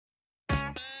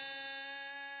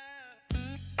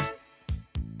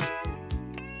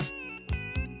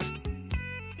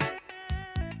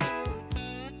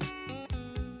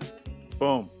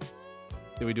Boom.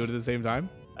 Did we do it at the same time?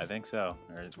 I think so.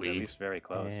 Or it's at least very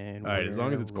close. And All right, as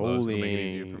long as we're it's close, it'll make it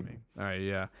easier for rolling. me. All right,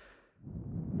 yeah.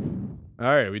 All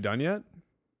right, are we done yet?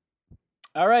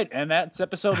 All right, and that's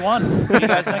episode 1. See you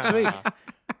guys next week.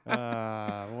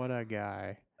 What a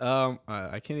guy.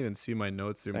 I can't even see my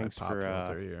notes through Thanks my pop for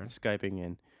filter here. Skyping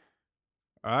in.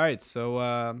 All right, so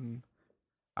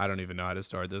I don't even know how to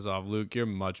start this off. Luke, you're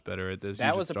much better at this. You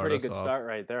That should was a start pretty us good off. start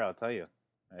right there, I'll tell you.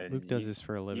 Luke does this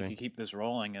for a You living. can keep this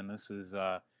rolling, and this is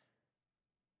a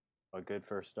good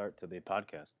first start to the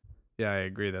podcast. Yeah, I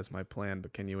agree. That's my plan.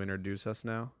 But can you introduce us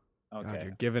now? God, Okay.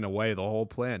 you're giving away the whole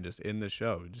plan just in the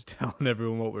show, just telling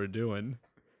everyone what we're doing.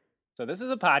 So this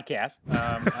is a podcast.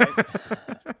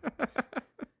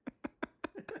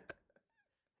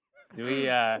 Do we,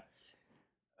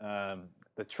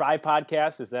 the Try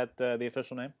Podcast, is that the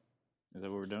official name? Is that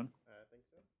what we're doing?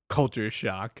 Culture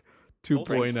Shock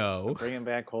 2.0. Bringing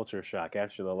back Culture Shock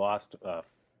after the lost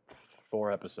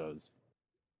 4 episodes.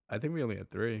 I think we only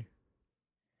had 3.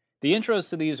 The intros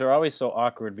to these are always so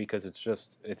awkward because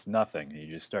it's nothing. You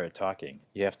just start talking.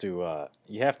 You have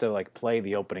to like play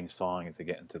the opening song to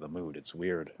get into the mood. It's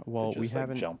weird. Well, to we just, like,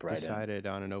 haven't jump right in. decided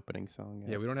on an opening song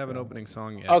yet. Yeah, we don't have an opening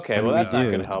song yet. Okay, When well we that's not do,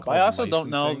 going to it's help. called I also don't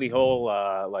know licensing. the whole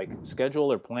like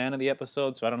schedule or plan of the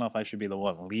episode, so I don't know if I should be the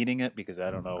one leading it because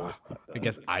I don't know. I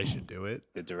guess I should do it.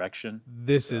 the direction.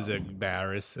 This is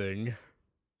embarrassing.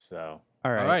 So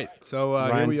All All right, so here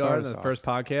Ryan, we are start in us the off. first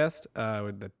podcast.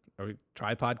 With the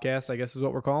Try Podcast, I guess is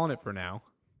what we're calling it for now.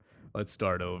 Let's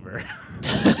start over.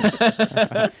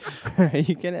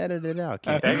 You can edit it out.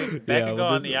 Can't you? that Yeah, can go we'll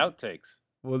on just- the outtakes.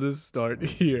 We'll just start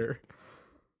here.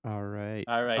 All right.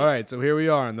 All right. All right, so here we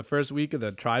are in the first week of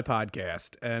the Try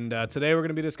Podcast. And today we're going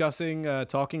to be discussing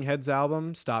Talking Heads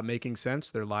album, Stop Making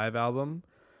Sense, their live album.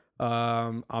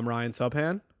 I'm Ryan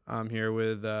Subhan. I'm here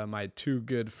with my 2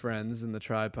 good friends in the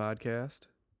Try Podcast.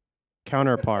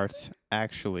 Counterparts,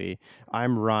 actually.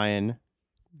 I'm Ryan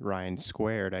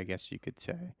squared, I guess you could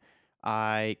say.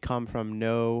 I come from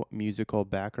no musical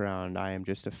background. I am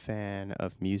just a fan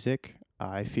of music.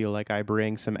 I feel like I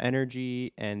bring some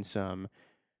energy and some,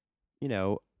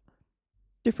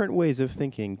 different ways of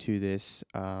thinking to this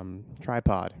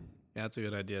tripod. Yeah, that's a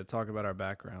good idea. Talk about our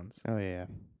backgrounds. Oh, yeah.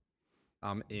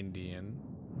 I'm Indian.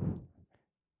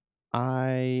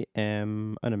 I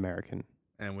am an American.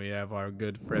 And we have our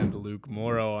good friend Luke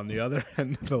Morrow on the other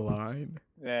end of the line.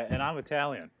 And I'm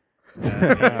Italian.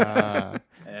 Ah,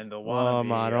 And the oh, wannabe.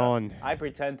 Maron. I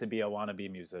pretend to be a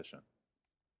wannabe musician.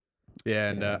 Yeah,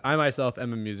 and Yeah. I myself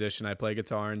am a musician. I play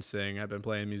guitar and sing. I've been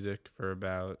playing music for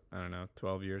about,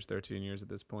 12 years, 13 years at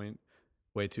this point.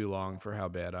 Way too long for how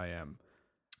bad I am.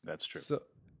 That's true. So,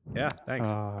 yeah, thanks.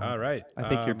 All right. I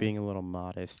think you're being a little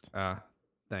modest.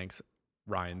 Thanks,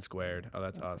 Ryan Squared. Oh,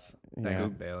 that's us. Thanks, Yeah.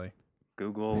 Bailey.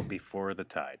 Google before the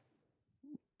tide.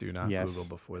 Do not Yes. Google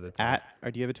before the time.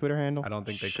 Do you have a Twitter handle? I don't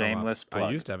think they Shameless come up. I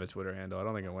plug. used to have a Twitter handle. I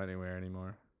don't think it went anywhere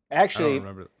anymore. I don't Actually,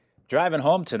 remember. driving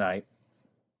home tonight.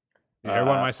 You hear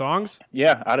one of my songs?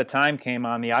 Yeah, Out of Time came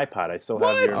on the iPod. I still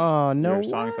have your, Oh, no your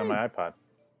songs on way. my iPod.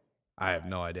 I have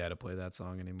no idea how to play that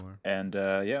song anymore. And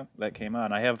yeah, that came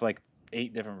on. I have like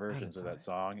 8 different versions of that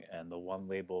song, and the one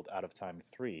labeled Out of Time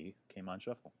 3 came on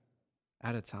shuffle.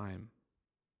 At a time.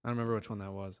 I don't remember which one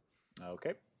that was.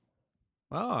 Okay.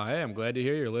 Oh, hey, I'm glad to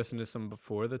hear you're listening to some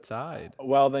Before the Tide.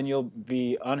 Well, then you'll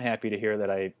be unhappy to hear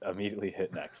that I immediately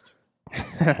hit next.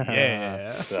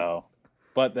 Yeah. So,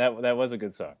 but that was a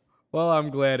good song. Well, I'm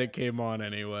glad it came on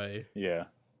anyway. Yeah.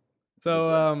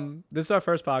 So, this is our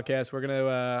first podcast. We're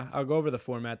gonna, I'll go over the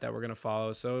format that we're gonna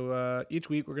follow. So, each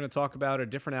week we're gonna talk about a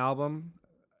different album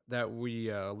that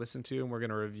we listen to, and we're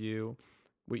gonna review.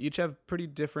 We each have pretty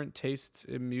different tastes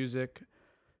in music,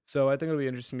 so I think it'll be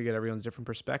interesting to get everyone's different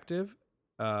perspective.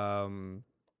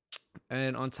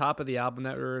 And on top of the album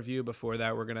that we review, before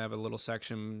that, we're gonna have a little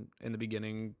section in the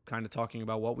beginning, kind of talking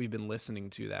about what we've been listening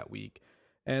to that week.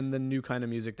 And the new kind of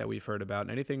music that we've heard about,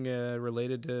 and anything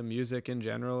related to music in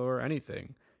general or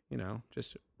anything,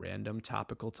 just random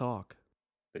topical talk.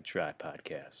 The Try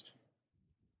Podcast.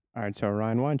 All right, so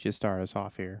Ryan, why don't you start us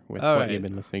off here with All what right, you've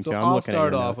been listening So to? I'm I'll looking at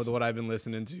start your off notes. with what I've been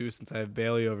listening to, since I have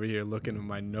Bailey over here looking at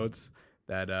my notes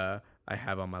that I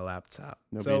have on my laptop.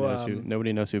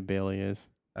 Nobody knows who Bailey is.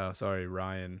 Oh, sorry,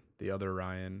 Ryan, the other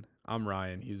Ryan. I'm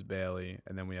Ryan, he's Bailey,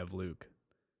 and then we have Luke.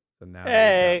 So now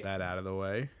that we got that out of the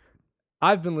way.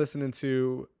 I've been listening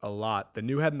to a lot. The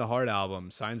new Head in the Heart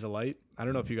album, Signs of Light. I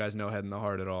don't know if you guys know Head in the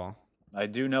Heart at all. I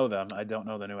do know them. I don't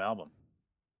know the new album.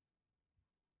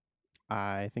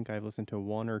 I think I've listened to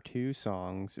 1 or 2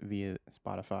 songs via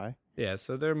Spotify. Yeah,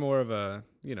 so they're more of a,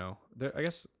 I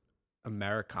guess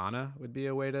Americana would be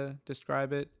a way to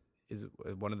describe it. is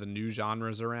one of the new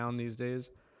genres around these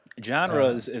days.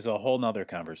 Genres is a whole nother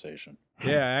conversation.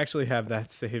 Yeah, I actually have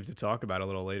that saved to talk about a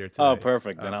little later today. Oh,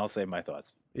 perfect. Then I'll save my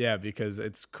thoughts. Yeah, because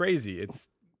it's crazy.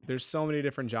 There's so many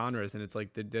different genres, and it's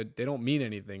like they don't mean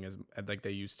anything as like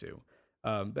they used to.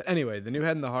 But anyway, the new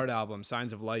Head in the Heart album,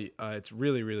 Signs of Light, it's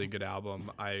really, really good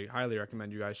album. I highly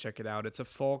recommend you guys check it out. It's a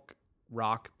folk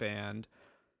rock band.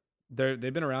 They've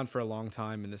been around for a long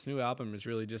time, and this new album is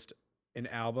really just an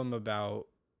album about,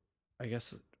 I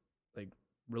guess, like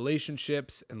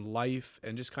relationships and life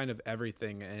and just kind of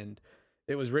everything. And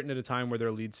it was written at a time where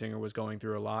their lead singer was going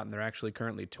through a lot, and they're actually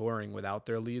currently touring without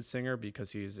their lead singer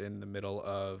because he's in the middle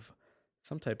of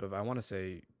some type of, I want to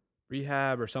say,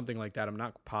 rehab or something like that. I'm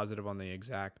not positive on the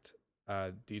exact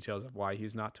details of why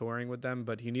he's not touring with them,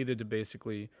 but he needed to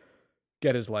basically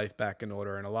get his life back in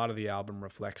order, and a lot of the album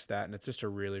reflects that, and it's just a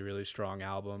really, really strong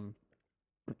album.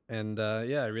 And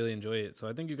yeah, I really enjoy it. So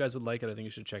I think you guys would like it. I think you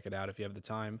should check it out if you have the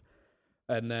time.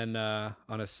 And then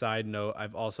on a side note,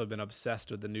 I've also been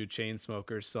obsessed with the new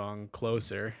Chainsmokers song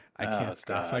 "Closer." I can't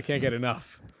stop. God. I can't get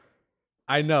enough.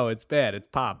 I know it's bad. It's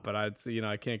pop, but I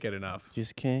can't get enough.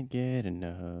 Just can't get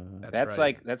enough. That's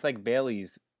right. like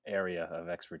Bailey's area of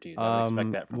expertise. I would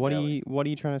expect that from Bailey. What are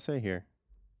you trying to say here?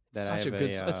 It's That I such a have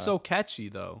good. It's so catchy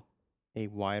though. a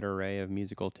wide array of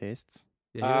musical tastes.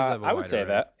 Yeah, he does have a I would wide say array.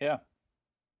 that. Yeah.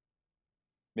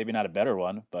 Maybe not a better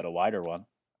one, but a wider one.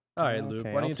 All right, Luke.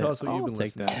 Okay, Why don't I'll you tell take- us what you've I'll been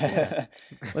take listening that.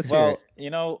 to? Let's hear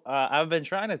Well, it. I've been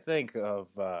trying to think of.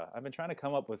 I've been trying to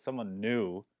come up with someone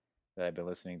new that I've been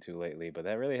listening to lately, but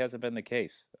that really hasn't been the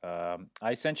case.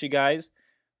 I sent you guys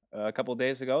a couple of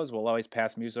days ago, as we'll always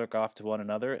pass music off to one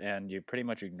another, and you pretty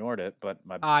much ignored it. But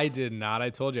I did not. I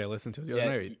told you I listened to it the other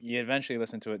yeah, night. you eventually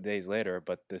listened to it days later.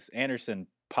 But this Anderson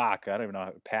Paak, I don't even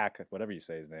know Pack, whatever you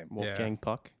say his name. Wolfgang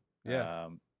Puck. Yeah,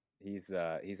 He's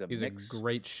a he's mix. a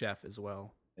great chef as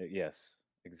well. Yes,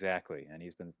 exactly. And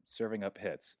he's been serving up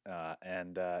hits.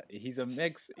 And he's a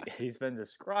mix. He's been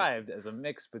described as a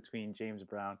mix between James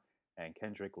Brown and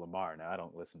Kendrick Lamar. Now, I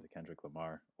don't listen to Kendrick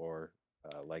Lamar or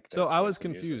like that. So I was choice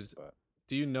of music, confused. but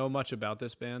Do you know much about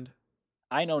this band?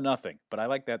 I know nothing, but I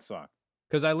like that song.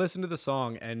 Because I listened to the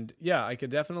song, and yeah, I could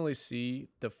definitely see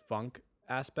the funk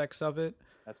aspects of it.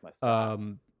 That's my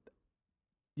style.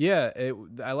 Yeah,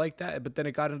 I like that, but then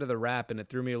it got into the rap, and it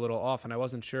threw me a little off, and I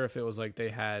wasn't sure if it was like they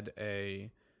had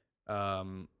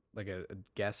like a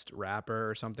guest rapper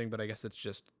or something, but I guess it's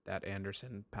just that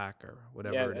Anderson Paak or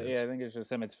whatever it is. Yeah, I think it's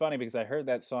just him. It's funny because I heard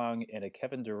that song in a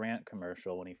Kevin Durant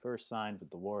commercial when he first signed with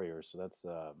the Warriors. So that's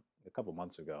a couple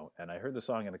months ago. And I heard the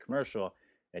song in the commercial,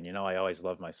 and I always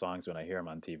love my songs when I hear them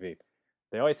on TV.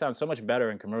 They always sound so much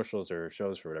better in commercials or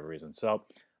shows for whatever reason. So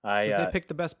 'Cause they picked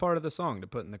the best part of the song to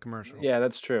put in the commercial. yeah,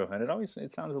 that's true. And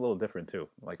it sounds a little different too,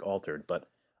 like altered. But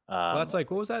Well, that's like,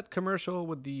 what was that commercial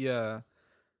with the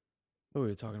what were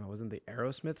we talking about? Wasn't it the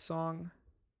Aerosmith song?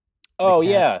 oh Cat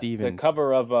yeah, the Stevens.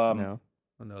 cover of No.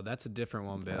 Oh no, that's a different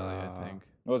one, Bailey, I think.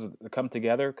 what was it, the Come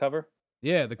Together cover?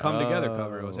 Yeah, the Come Together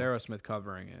cover. It was Oh. Aerosmith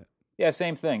covering it. Yeah,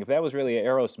 same thing. If that was really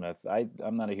Aerosmith,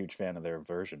 I'm not a huge fan of their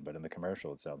version, but in the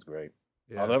commercial it sounds great.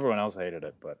 Yeah. Although everyone else hated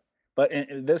it, but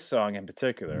in this song in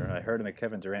particular, I heard in the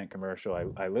Kevin Durant commercial.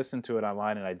 I listened to it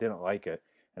online and I didn't like it,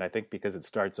 and I think because it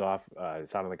starts off, it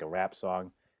sounded like a rap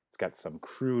song. It's got some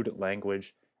crude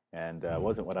language, and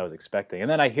wasn't what I was expecting. And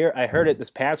then I heard it this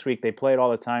past week. They play it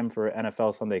all the time for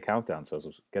NFL Sunday Countdown. So as I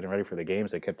was getting ready for the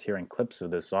games, I kept hearing clips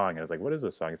of this song, and I was like, "What is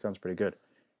this song? It sounds pretty good."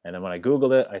 And then when I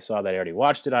Googled it, I saw that I already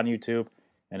watched it on YouTube,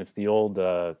 and it's the old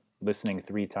listening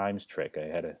 3 times trick. I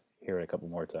had to hear it a couple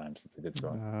more times. It's a good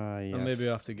song. Yes. Well, maybe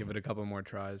I'll have to give it a couple more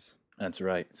tries. That's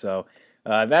right. So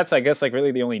that's, I guess, like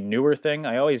really the only newer thing.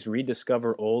 I always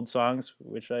rediscover old songs,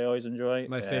 which I always enjoy.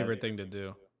 My favorite thing to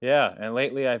do. Yeah, and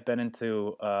lately I've been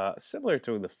into similar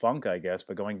to the funk, I guess,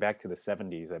 but going back to the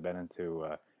 '70s, I've been into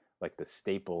like the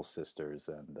Staple Sisters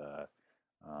and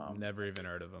Never even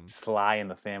heard of them. Sly and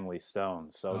the Family Stone.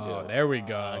 So Oh, good. there we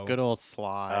go. Good old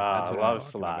Sly. I That's what I'm love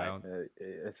talking Sly.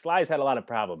 about. Sly's had a lot of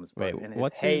problems, but Wait, in his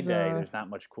what's his, heyday, there's not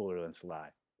much cooler than Sly.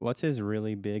 What's his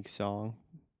really big song?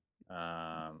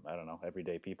 I don't know,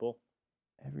 Everyday People.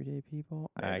 Everyday People?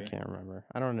 I Maybe. can't remember.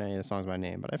 I don't know any of the songs by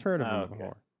name, but I've heard of them Okay.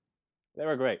 before. They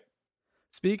were great.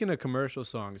 Speaking of commercial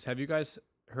songs, have you guys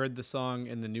heard the song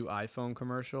in the new iPhone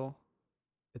commercial?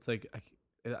 It's like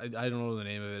I don't know the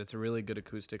name of it. It's a really good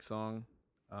acoustic song.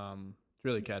 It's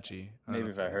really catchy. I don't Maybe know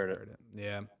if I you guys heard have it.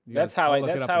 Yeah, you That's guys- how I'll I look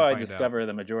it that's up how and I find out. discover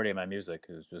the majority of my music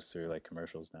is just through like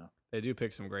commercials now. They do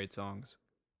pick some great songs.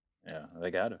 Yeah, they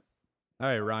got it. All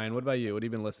right, Ryan, what about you? What have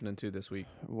you been listening to this week?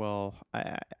 Well,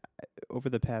 over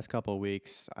the past couple of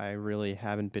weeks, I really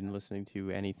haven't been listening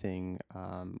to anything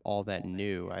all that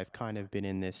new. I've kind of been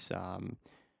in this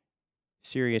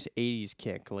serious '80s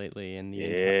kick lately, and the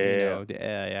Yeah.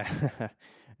 yeah.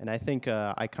 And I think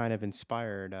I kind of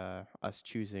inspired us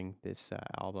choosing this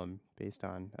album based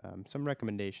on some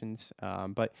recommendations.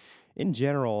 But in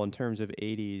general, in terms of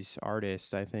 '80s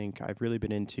artists, I think I've really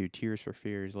been into Tears for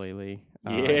Fears lately.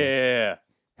 Yeah.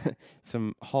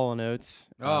 Some Hall and Oates.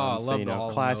 Oh, I So love the Hall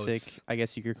and classic. Oates. I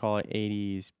guess you could call it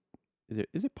 '80s.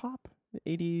 Is it pop?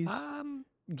 '80s.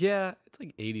 Yeah, it's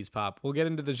like 80s pop. We'll get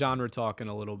into the genre talk in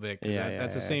a little bit because Yeah,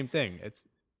 that's the yeah. same thing.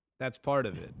 That's part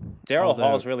of it. Daryl Although-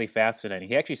 Hall's really fascinating.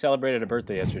 He actually celebrated a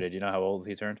birthday yesterday. Do you know how old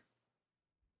he turned?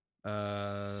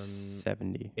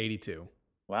 70. 82.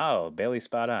 Wow, Bailey's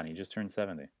spot on. He just turned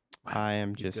 70. I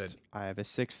am He's just. good. I have a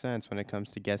sixth sense when it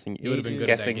comes to guessing He would have been ages good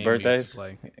at that Guessing game we used to birthdays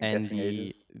play. and guessing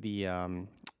ages.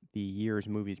 the years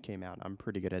movies came out. I'm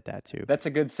pretty good at that too. That's a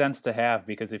good sense to have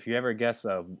because if you ever guess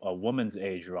a woman's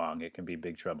age wrong, it can be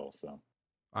big trouble. So,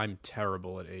 I'm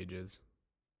terrible at ages.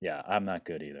 yeah, I'm not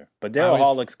good either. But I Daryl always-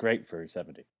 Hall looks great for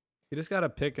 70. You just got to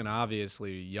pick an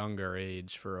obviously younger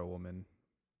age for a woman.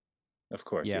 Of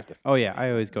course. you Yeah. have to- Oh yeah,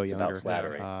 I always go it's about younger.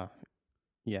 flattery.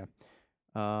 Yeah.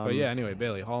 But yeah, anyway,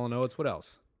 Bailey, Hall and Oates, what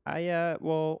else?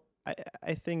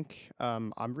 I think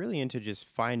I'm really into just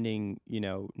finding,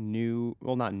 new,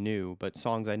 well, not new, but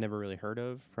songs I never really heard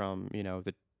of from,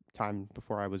 the time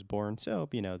before I was born. So,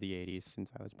 the 80s, since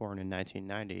I was born in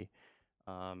 1990.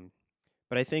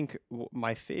 But I think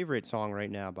my favorite song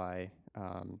right now by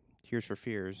Tears for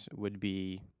Fears would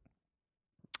be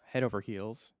Head Over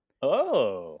Heels.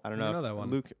 Oh. I don't I know know if that one.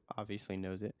 Luke obviously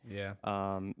knows it. Yeah.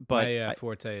 But My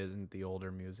forte isn't the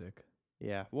older music.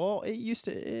 yeah, well, it used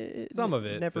to. Some of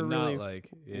it, never but really. not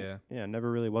like, yeah. Yeah,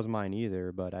 never really was mine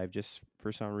either. But I've just,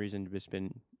 for some reason, just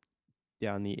been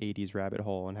down the '80s rabbit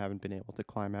hole and haven't been able to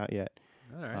climb out yet.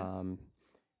 All right.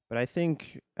 But I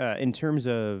think in terms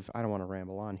of, I don't want to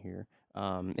ramble on here.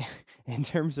 In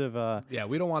terms of Yeah,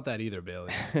 we don't want that either,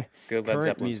 Bailey. Good Led current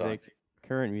Zeppelin song. music,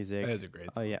 current music. That is a great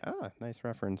Oh song. yeah, nice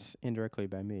reference indirectly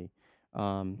by me.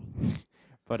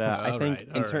 But I All think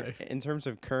right, all right. in terms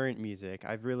of current music,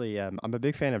 I've really I'm a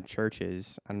big fan of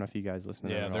Churches. I don't know if you guys listen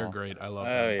to Yeah, them at they're all. great. I love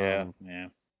Oh, them. yeah. Um, yeah.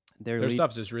 Their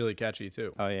stuff's just really catchy,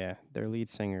 too. Oh yeah, their lead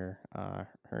singer.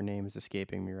 Her name is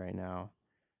escaping me right now.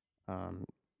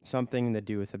 Something to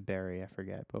do with a berry, I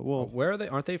forget. But Where are they?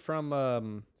 Aren't they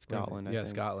from Scotland, I Yeah,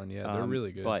 think. Scotland. Yeah, they're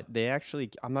really good. But they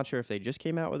actually, I'm not sure if they just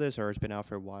came out with this or it's been out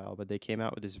for a while, but they came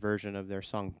out with this version of their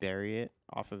song "Bury It"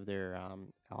 off of their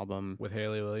album. With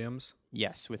Haley Williams.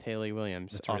 Yes, with Haley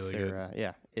Williams. That's off really their, good.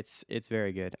 yeah, it's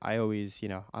very good. I always,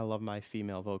 I love my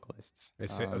female vocalists.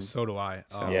 So do I.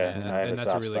 so- Oh, Yeah, man, I have a and that's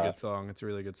a soft really spot. good song. It's a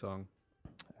really good song.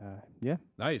 Yeah,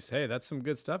 Nice. Hey, that's some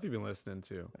good stuff you've been listening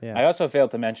to. yeah. I also failed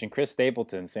to mention Chris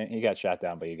Stapleton. He got shot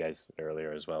down by you guys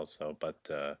earlier as well. So, but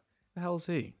The hell's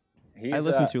he? he's, I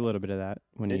listened to a little bit of that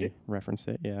when did you you? referenced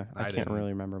it. Yeah, I I can't didn't.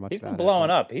 really remember much He's about been it. blowing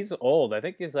but- up. He's old. I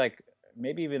think he's like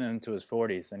maybe even into his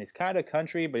 40s, and he's kind of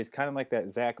country, but he's kind of like that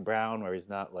Zach Brown, where he's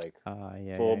not like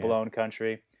Yeah, full yeah. blown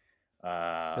country.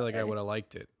 I feel like I and would have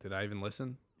liked it. Did I even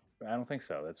listen? I don't think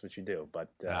so. That's what you do. But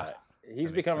Ah, he's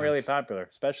makes become really sense. popular,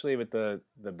 especially with the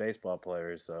baseball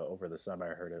players over the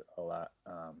summer. I heard it a lot.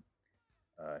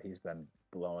 He's been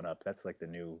blowing up. That's like the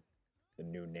new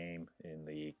name in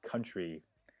the country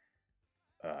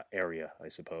area, I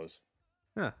suppose.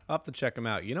 Huh, I'll have to check him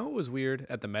out. You know what was weird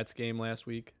at the Mets game last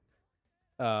week?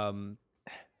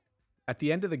 At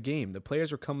the end of the game, the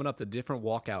players were coming up to different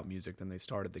walkout music than they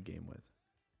started the game with.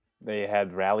 They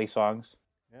had rally songs.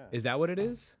 Yeah, Is that what it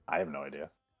is? I have no idea.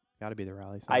 got to be the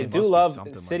rally. Song. I It do must be love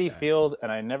something like City that. Field,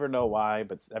 and I never know why,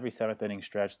 but every seventh inning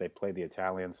stretch they play the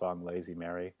Italian song "Lazy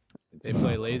Mary." It's They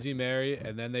play Lazy Mary,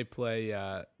 and then they play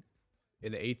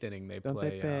in the eighth inning. They Don't play.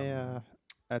 they play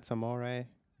That's Amore?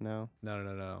 No,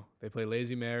 No. They play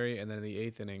Lazy Mary, and then in the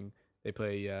eighth inning they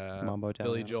play Mambo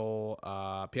Billy Italiano.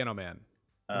 Joel, Piano Man.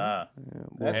 Ah. Yeah,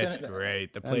 That's It's an-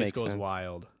 great. The that place makes goes sense.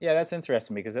 wild. Yeah, that's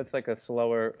interesting because that's like a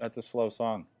slow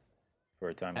song for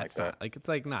a time That's like not like it's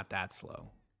like not that slow.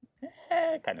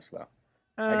 that. Kind of slow.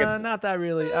 guess- Not that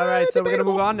really. All right, so we're gonna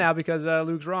move on now because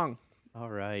Luke's wrong. All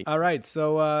right. All right,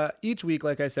 so each week,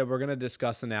 like I said, we're gonna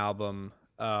discuss an album,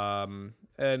 and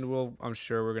I'm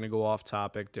sure we're gonna go off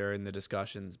topic during the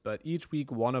discussions. But each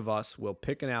week, one of us will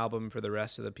pick an album for the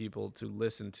rest of the people to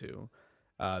listen to.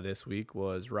 This week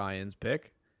was Ryan's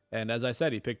pick, and as I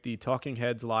said, he picked the Talking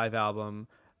Heads live album,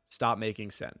 "Stop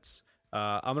Making Sense."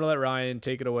 I'm gonna let Ryan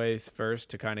take it away first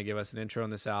to kind of give us an intro on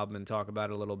this album and talk about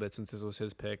it a little bit since this was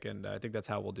his pick, and I think that's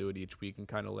how we'll do it each week and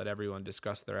kind of let everyone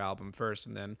discuss their album first,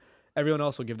 and then everyone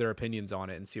else will give their opinions on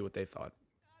it and see what they thought.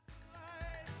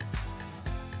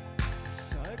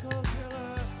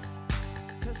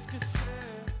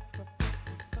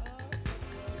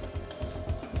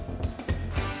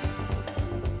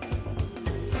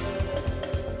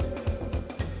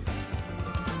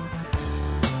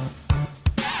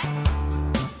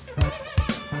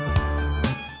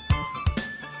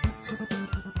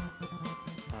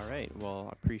 Well,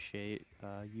 I appreciate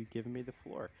you giving me the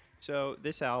floor. So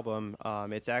this album,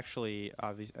 it's actually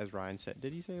obvious, as Ryan said.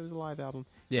 Did he say it was a live album?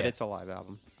 Yeah, But it's a live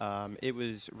album. It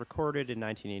was recorded in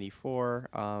 1984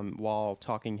 while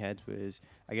Talking Heads was,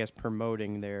 I guess,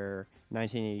 promoting their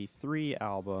 1983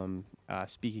 album,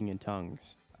 Speaking in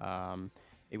Tongues.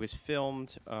 It was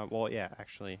filmed.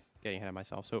 Actually, getting ahead of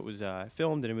myself. So it was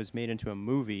filmed and it was made into a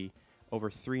movie over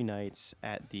 3 nights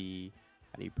at the.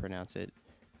 How do you pronounce it?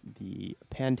 The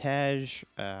Pantage,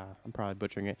 I'm probably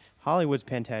butchering it, Hollywood's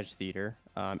Pantage Theater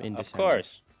in December. Of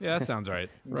course. yeah, that sounds right.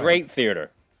 Great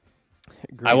theater.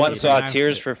 Great I once theater. saw Pronounce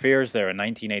Tears it. for Fears there in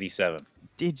 1987.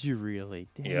 Did you really?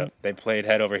 Damn Yep. it. They played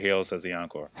Head Over Heels as the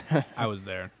encore. I was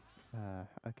there.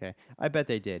 Okay. I bet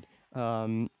they did.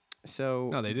 No,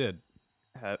 they did.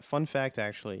 Fun fact,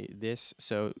 actually,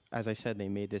 so as I said, they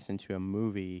made this into a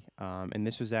movie, and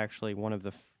this was actually one of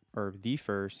the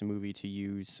first movie to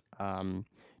use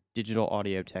digital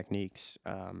audio techniques.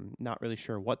 Not really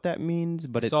sure what that means,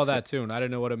 but I it's saw that too, and I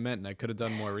didn't know what it meant, and I could have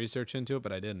done more research into it,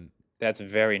 but I didn't. That's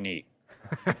very neat.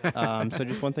 So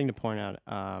just one thing to point out,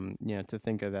 to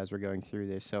think of as we're going through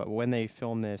this. So when they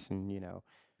filmed this, and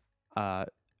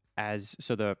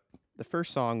the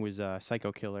first song was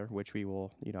 "Psycho Killer," which we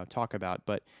will talk about.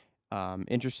 But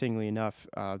interestingly enough,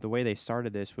 the way they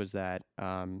started this was that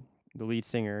the lead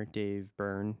singer Dave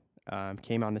Byrne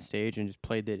came on the stage and just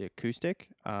played the acoustic,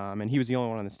 and he was the only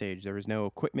one on the stage. There was no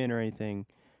equipment or anything.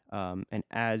 And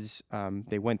as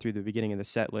they went through the beginning of the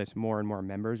set list, more and more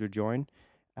members would join.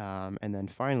 And then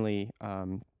finally,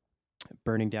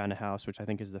 Burning Down the House, which I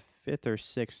think is the 5th or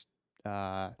 6th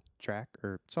track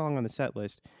or song on the set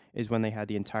list, is when they had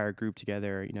the entire group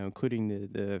together, including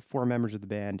the 4 members of the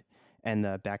band and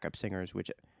the backup singers, which,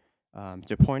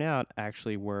 to point out,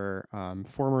 actually were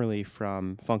formerly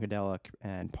from Funkadelic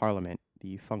and Parliament,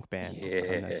 the funk band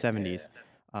from the 70s.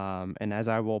 And as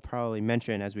I will probably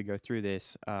mention as we go through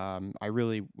this, I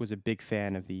really was a big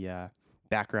fan of the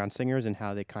background singers and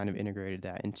how they kind of integrated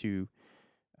that into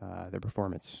their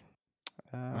performance.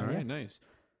 All right, nice.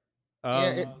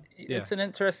 It's an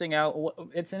interesting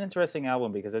It's an interesting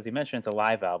album because, as you mentioned, it's a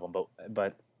live album.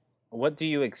 But what do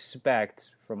you expect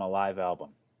from a live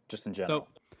album, just in general?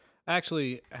 So, I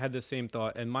actually had the same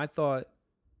thought, and my thought,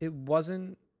 it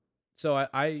wasn't. So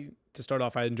I to start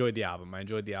off, I enjoyed the album.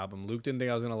 Luke didn't think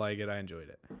I was gonna like it. I enjoyed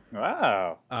it.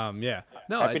 Wow. Yeah.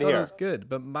 No, Happy I to thought hear. it was good.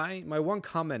 But my one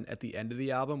comment at the end of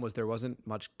the album was there wasn't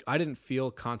much. I didn't feel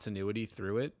continuity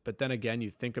through it. But then again, you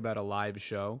think about a live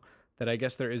show that I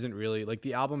guess there isn't really, like,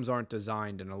 the albums aren't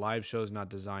designed, and a live show is not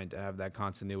designed to have that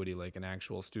continuity like an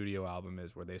actual studio album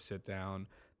is, where they sit down,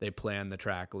 they plan the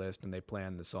track list, and they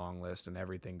plan the song list, and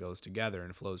everything goes together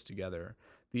and flows together.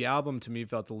 The album to me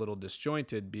felt a little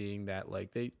disjointed, being that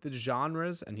like the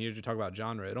genres, and here's you talk about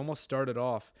genre, it almost started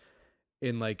off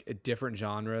in like a different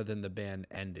genre than the band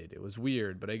ended. It was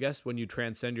weird, but I guess when you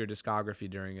transcend your discography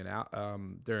during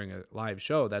a live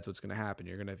show, that's what's going to happen.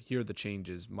 You're going to hear the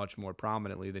changes much more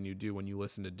prominently than you do when you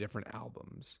listen to different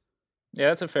albums. Yeah,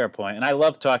 that's a fair point. And I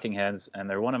love Talking Heads, and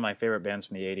they're one of my favorite bands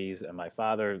from the 80s, and my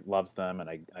father loves them, and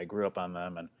I grew up on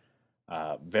them, and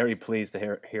very pleased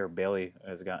to hear Bailey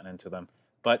has gotten into them.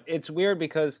 But it's weird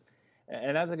because,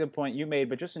 and that's a good point you made,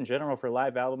 but just in general for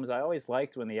live albums, I always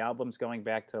liked when the album's going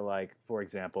back to, like, for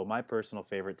example, my personal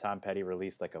favorite, Tom Petty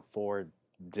released like a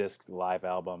 4-disc live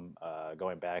album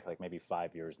going back like maybe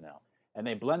 5 years now. And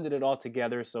they blended it all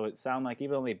together so it sounded like,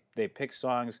 even though they picked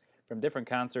songs from different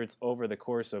concerts over the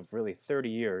course of really 30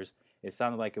 years, it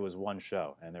sounded like it was one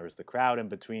show. And there was the crowd in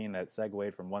between that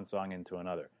segued from one song into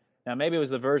another. Now, maybe it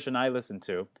was the version I listened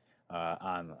to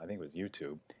on, I think it was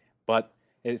YouTube, but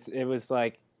it was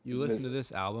like... You listen to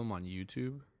this album on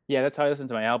YouTube? Yeah, that's how I listen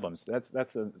to my albums.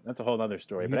 That's a whole other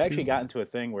story. But I actually got into a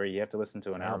thing where you have to listen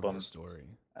to an Terrible album. story.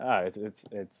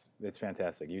 It's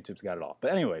fantastic. YouTube's got it all.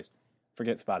 But anyways,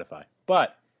 forget Spotify.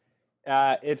 But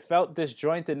it felt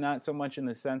disjointed, not so much in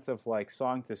the sense of like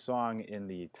song to song in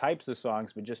the types of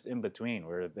songs, but just in between,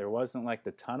 where there wasn't like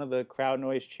the ton of the crowd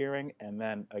noise cheering, and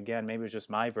then again, maybe it was just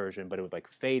my version, but it would like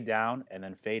fade down and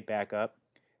then fade back up.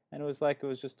 And it was like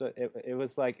it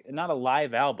was like not a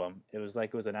live album. It was like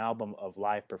it was an album of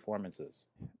live performances.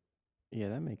 Yeah,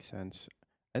 that makes sense.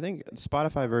 I think the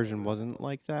Spotify version wasn't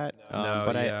like that. No,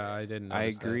 But yeah, I didn't I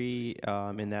notice that. agree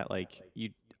in that like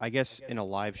you I guess in a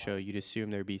live show you'd assume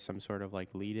there'd be some sort of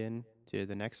like lead in to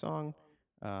the next song.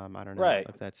 I don't know Right.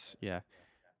 if that's yeah.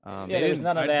 Yeah, They there was didn't.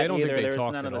 none of They that don't think either. they There was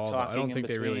talked none of at the all, though. I don't talking in think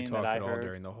they really between that talked I at all heard.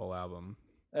 during the whole album.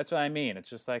 That's what I mean. It's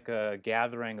just like a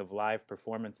gathering of live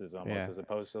performances almost, Yeah. as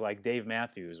opposed to like Dave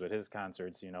Matthews with his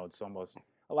concerts. It's almost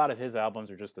a lot of his albums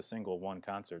are just a single one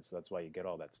concert, so that's why you get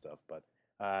all that stuff. But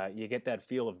you get that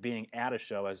feel of being at a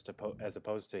show as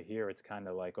opposed to here. It's kind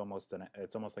of like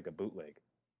it's almost like a bootleg,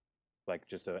 like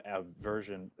just a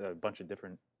version, a bunch of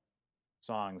different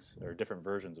songs or different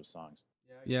versions of songs.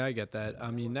 Yeah, I get that. I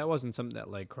mean, that wasn't something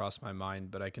that like crossed my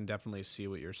mind, but I can definitely see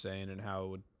what you're saying and how it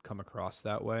would come across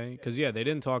that way. Because yeah, they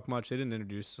didn't talk much. They didn't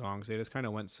introduce songs. They just kind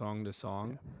of went song to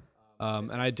song.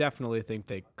 And I definitely think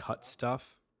they cut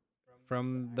stuff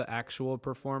from the actual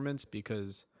performance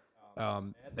because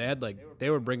they had they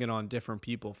were bringing on different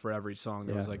people for every song.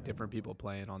 There was Yeah. like different people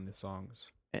playing on the songs.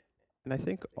 And I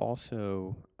think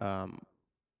also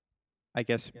I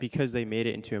guess because they made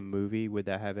it into a movie, would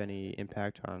that have any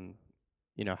impact on,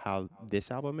 how this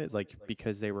album is? Like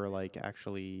because they were like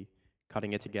actually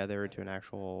cutting it together into an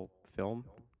actual film,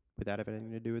 would that have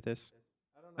anything to do with this?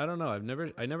 I don't know.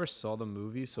 I never saw the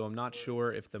movie, so I'm not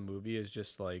sure if the movie is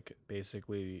just like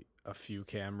basically a few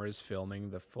cameras filming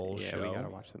the full Yeah, show. we gotta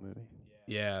watch the movie.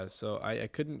 Yeah, so I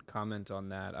couldn't comment on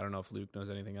that. I don't know if Luke knows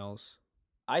anything else.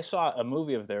 I saw a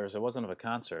movie of theirs. It wasn't of a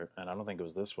concert, and I don't think it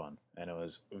was this one. And it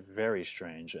was very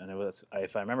strange. And it was,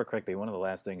 if I remember correctly, one of the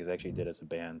last things they actually did as a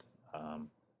band.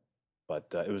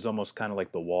 But it was almost kind of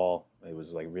like The Wall. It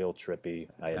was like real trippy.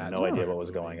 I had That's no a idea weird what was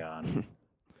movie. going on.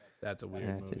 That's a weird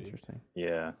That's movie. interesting.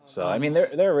 Yeah. So I mean,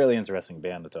 they're a really interesting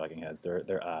band, the Talking Heads.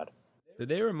 They're odd. Did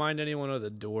they remind anyone of the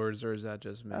Doors, or is that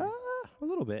just me? A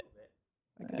little bit.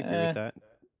 I can agree Eh. with that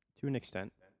to an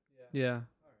extent. Yeah.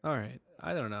 All right.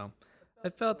 I don't know. I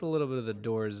felt a little bit of the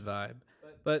Doors vibe,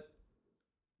 but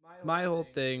my whole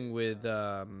thing with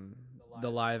the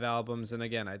live albums, and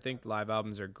again, I think live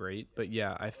albums are great, but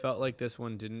yeah, I felt like this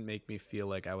one didn't make me feel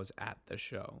like I was at the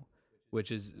show,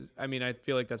 which is, I mean, I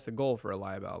feel like that's the goal for a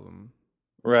live album.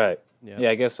 Right. Yeah. Yeah,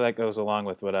 I guess that goes along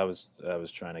with what I was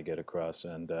trying to get across.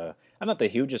 And I'm not the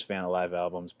hugest fan of live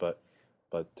albums, but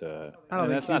I don't and think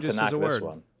that's not to hugest is knock a this word.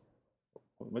 one.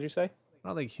 What'd you say? I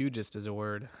don't think hugest is a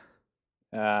word.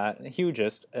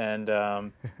 Hugest, and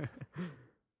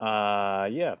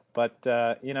yeah, but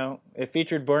it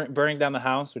featured "Burning Down the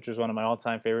House," which was one of my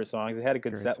all-time favorite songs. It had a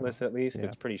good Great set song. list, at least. Yeah.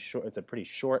 It's pretty short. It's a pretty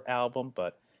short album,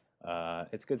 but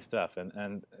it's good stuff.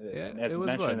 And Yeah, as it was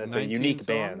mentioned, what, it's a 19 unique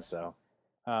band. songs?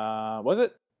 So, was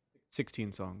it?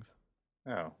 16 songs.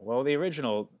 Oh, well,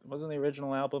 wasn't the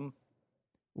original album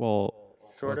Well,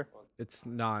 shorter? It's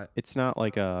not it's not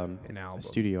like an a album.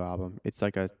 studio album. It's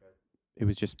like it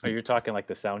was just Oh, you're talking like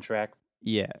the soundtrack,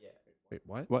 yeah. Wait,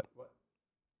 what? What?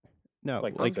 No,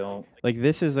 like like the film.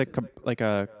 this is like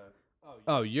a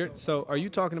Oh, are you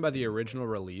talking about the original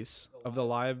release of the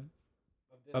live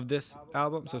of this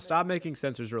album? So Stop Making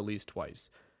Sense was released twice.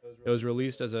 It was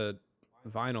released as a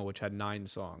vinyl which had 9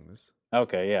 songs.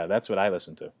 Okay, yeah, that's what I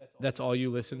listened to. That's all you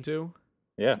listen to?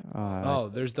 Yeah. Oh,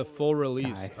 there's the full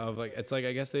release guy. of it's like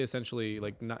I guess they essentially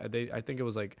I think it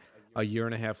was like a year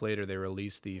and a half later they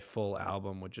released the full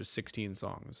album which is 16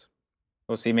 songs.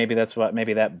 Well, see, maybe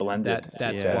that blended.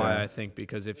 That's Yeah. why I think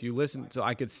because if you listen, so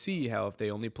I could see how if they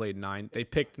only played 9, they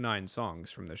picked 9 songs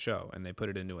from the show and they put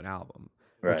it into an album,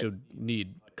 Right. which would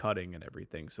need cutting and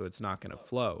everything, so it's not going to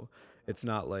flow. It's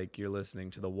not like you're listening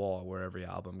to The Wall where every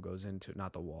album goes into,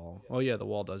 not The Wall. Oh yeah, The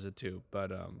Wall does it too,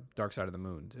 but Dark Side of the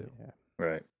Moon too.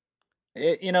 Right.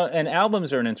 And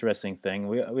albums are an interesting thing.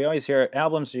 We always hear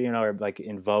albums, are like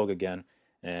in vogue again,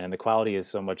 and the quality is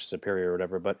so much superior or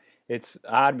whatever. But it's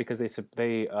odd because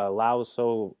they allow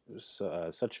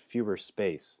such fewer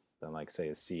space than like say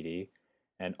a CD,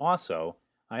 and also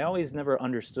I always never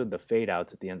understood the fade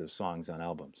outs at the end of songs on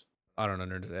albums. I don't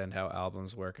understand how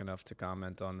albums work enough to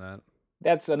comment on that.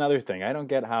 That's another thing. I don't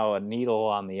get how a needle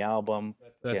on the album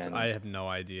can I have no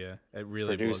idea. It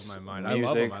really blows produce my mind. I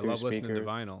love them. music I through love listening to speakers.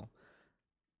 vinyl.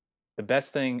 The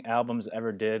best thing albums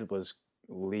ever did was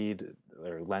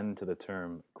lend to the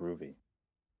term groovy.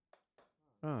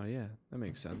 Oh yeah, that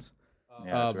makes sense.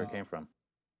 Yeah, that's where it came from.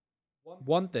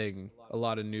 One thing, a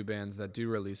lot of new bands that do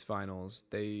release vinyls,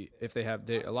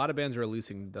 a lot of bands are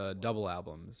releasing the double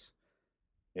albums,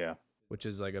 Yeah. which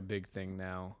is like a big thing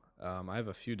now. I have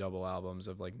a few double albums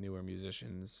of like newer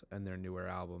musicians and their newer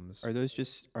albums. Are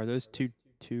those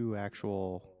two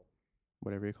actual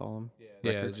whatever you call them?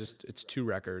 Yeah, records? it's 2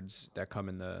 records that come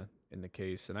in the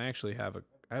case, and I actually have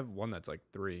I have one that's like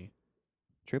 3.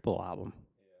 Triple album.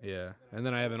 Yeah, and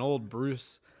then I have an old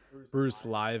Bruce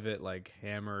live at like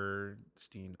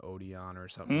Hammerstein Odeon or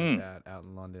something like that out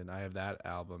in London. I have that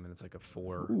album, and it's like a Ooh,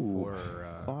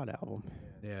 four quad album.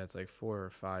 yeah, it's like 4 or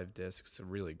 5 discs. It's a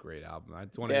really great album.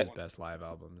 It's one Yeah. of his best live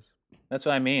albums. That's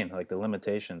what I mean. Like the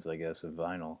limitations, I guess, of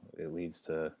vinyl. It leads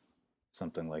to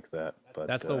something like that. But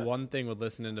That's the one thing with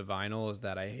listening to vinyl is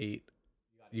that I hate.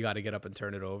 You got to get up and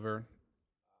turn it over.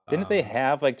 Didn't they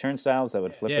have like turnstiles that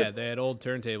would flip Yeah, it? they had old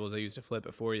turntables that used to flip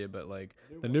it for you, but like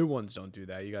the new ones don't do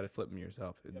that. You got to flip them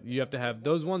yourself. You have to have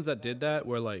those ones that did that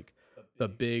were like the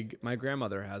big. My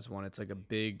grandmother has one. It's like a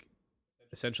big,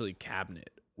 essentially cabinet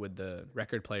with the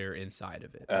record player inside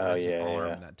of it. It Oh, has an yeah, arm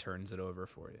yeah. that turns it over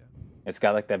for you. It's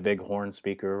got like that big horn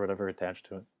speaker or whatever attached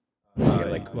to it.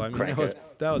 like, Well, I mean, crank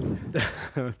that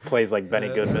was Plays like Benny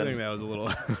I Goodman. think that was a little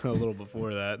a little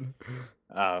before that.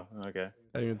 Oh, okay.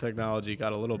 I think the technology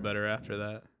got a little better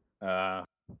after that.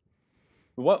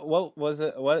 What was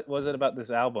it? What was it about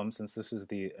this album? Since this is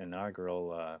the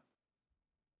inaugural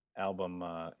album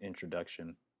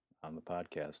introduction on the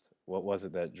podcast, what was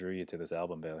it that drew you to this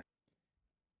album, Bailey?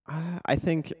 I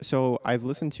think so. I've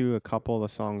listened to a couple of the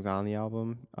songs on the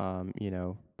album,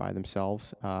 by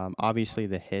themselves. Obviously,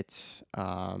 the hits,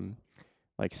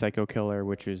 like Psycho Killer,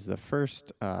 which is the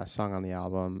first song on the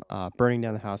album. Burning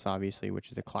Down the House, obviously,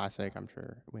 which is a classic. I'm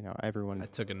sure everyone. I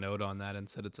took a note on that and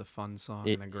said it's a fun song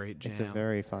It- and a great jam. It's a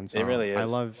very fun song. It really I is.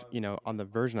 love, on the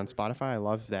version on Spotify, I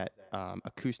love that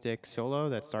acoustic solo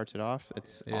that starts it off.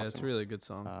 It's yeah, awesome. it's a really good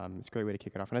song. It's a great way to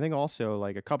kick it off. And I think also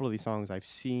like a couple of these songs I've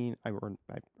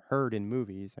heard in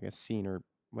movies, I guess seen or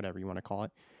whatever you want to call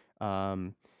it.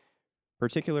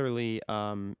 Particularly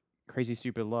Crazy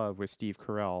Stupid Love with Steve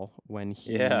Carell when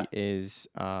he Yeah. is,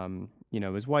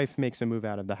 his wife makes a move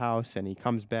out of the house and he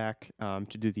comes back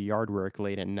to do the yard work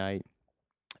late at night.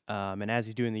 And as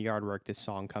he's doing the yard work, this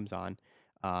song comes on.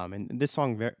 And this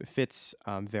song fits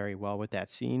very well with that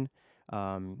scene.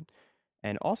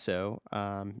 And also,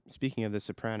 speaking of The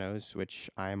Sopranos, which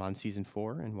I am on season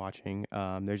 4 and watching,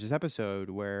 there's this episode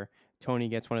where Tony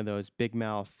gets one of those big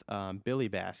mouth Billy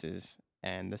basses,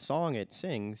 and the song it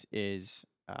sings is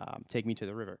 "Take Me to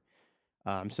the River."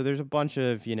 So there's a bunch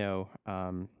of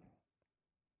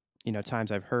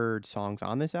times I've heard songs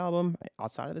on this album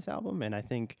outside of this album, and I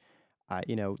think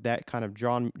that kind of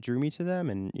drew me to them,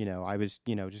 and I was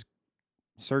just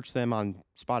searched them on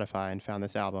Spotify and found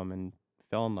this album and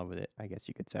fell in love with it, I guess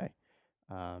you could say.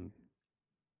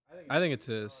 I think it's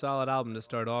a solid album to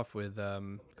start off with.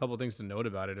 A couple things to note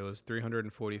about it. It was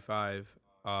 345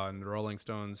 on the Rolling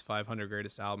Stones 500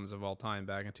 Greatest Albums of All Time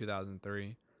back in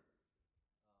 2003.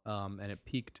 And it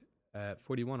peaked at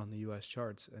 41 on the U.S.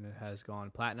 charts, and it has gone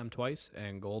platinum twice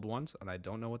and gold once, and I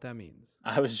don't know what that means.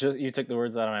 You took the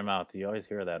words out of my mouth. You always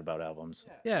hear that about albums.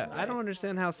 Yeah, I don't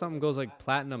understand how something goes like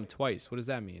platinum twice. What does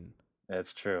that mean?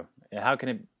 That's true. Yeah, how can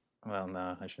it? Well,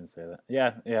 no, I shouldn't say that.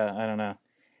 Yeah, I don't know.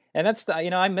 And that's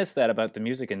I miss that about the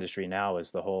music industry now.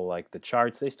 Is the whole like the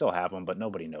charts? They still have them, but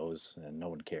nobody knows and no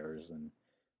one cares. And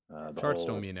charts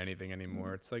don't mean anything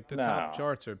anymore. It's like the top No.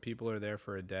 charts are people are there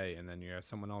for a day, and then you have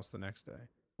someone else the next day.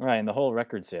 Right, and the whole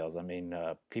record sales. I mean,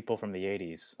 people from the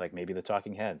 '80s, like maybe the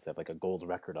Talking Heads, have like a gold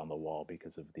record on the wall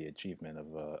because of the achievement of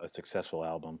a successful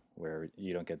album. Where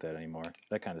you don't get that anymore.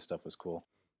 That kind of stuff was cool.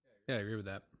 Yeah, I agree with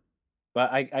that. But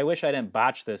I wish I didn't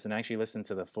botch this and actually listen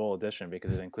to the full edition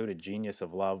because it included "Genius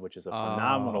of Love," which is a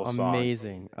phenomenal song.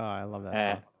 Amazing. Oh, I love that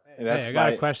song. That's Hey, I got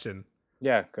a by- question.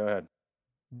 Yeah, go ahead.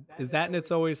 Is that and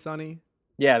It's Always Sunny?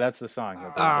 Yeah, that's the song.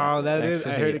 Oh, that is.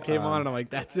 I Actually, heard it came on, and I'm like,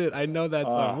 that's it. I know that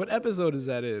song. What episode is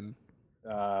that in?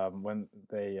 When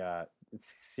they it's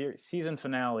season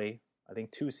finale. I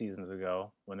think 2 seasons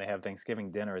ago when they have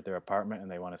Thanksgiving dinner at their apartment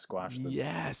and they want to squash the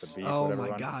Yes. beef. Oh with my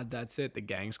everyone. God, that's it. The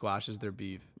gang squashes their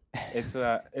beef. It's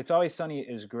Always Sunny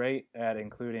is great at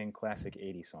including classic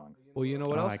 80 songs. Well, you know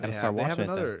what Oh, else I gotta they start have? They have watching it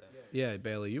then. another. Yeah,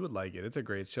 Bailey, you would like it. It's a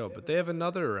great show. But they have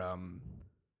another.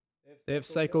 They have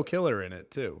Psycho Killer in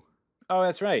it too. Oh,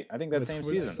 that's right. I think that With- same with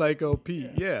season. Psycho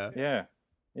Pete. Yeah.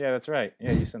 Yeah, that's right.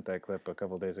 Yeah, you sent that clip a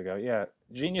couple days ago. Yeah,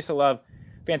 Genius of Love,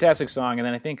 fantastic song. And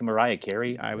then I think Mariah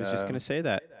Carey. I was just going to say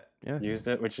that. Yeah. used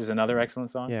it, which is another excellent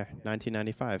song. Yeah,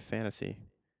 1995 Fantasy,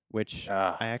 which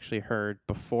Ah. I actually heard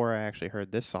before I actually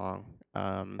heard this song.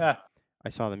 Ah, I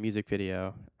saw the music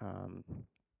video,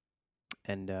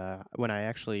 and when I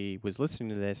actually was listening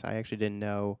to this, I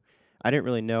didn't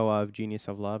really know of Genius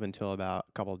of Love until about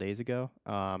a couple of days ago.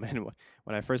 And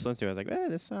when I first listened to it, I was like,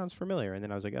 this sounds familiar. And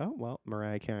then I was like, oh, well,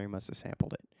 Mariah Carey must have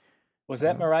sampled it. was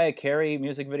that Mariah Carey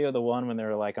music video the one when they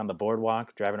were like on the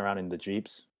boardwalk driving around in the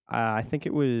Jeeps? I think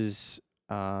it was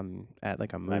at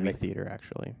like a movie make- theater,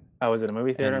 actually. Oh, was it a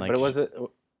movie theater? like, But was it?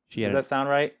 She Does had that sound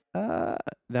right? Uh,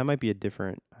 that might be a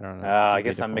different. I don't know. I Might be a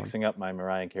guess I'm different one. mixing up my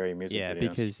Mariah Carey music Yeah, videos.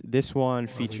 because this one Well, we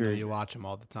know features you watch them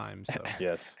all the time, so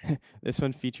Yes, this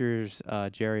one features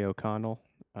Jerry O'Connell.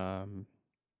 Been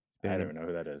I in don't know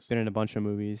who that is. been in a bunch of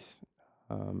movies.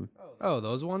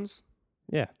 those ones.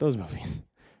 Yeah, those movies.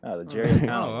 Oh, the Jerry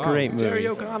O'Connell. Great Jerry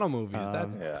movies. O'Connell movies.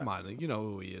 That's Yeah. come on, you know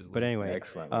who he is. But Luke. anyway,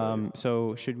 Excellent movies.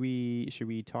 so should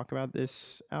we talk about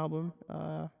this album?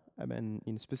 I mean,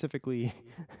 specifically,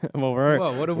 well,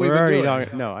 Whoa, what have we we're been already doing?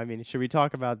 talking. No, I mean, should we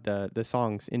talk about the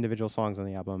songs, individual songs on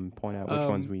the album? Point out which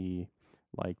ones we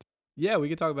liked. Yeah, we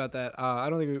could talk about that. I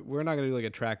don't think we're not gonna do like a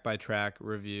track by track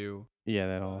review, Yeah,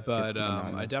 that'll. get but I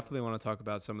monotonous. definitely want to talk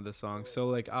about some of the songs. So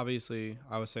like obviously,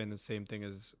 I was saying the same thing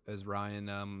as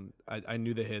Ryan. I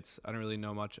knew the hits. I don't really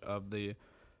know much of the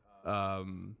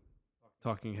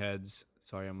Talking Heads.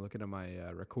 Sorry, I'm looking at my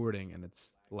recording and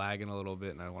it's lagging a little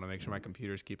bit, and I want to make sure my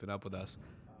computer's keeping up with us.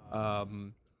 Yeah,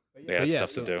 but it's yeah,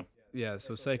 tough so- to do. Yeah,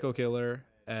 so Psycho Killer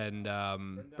and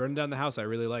Burn Down the House I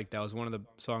really liked. That was one of the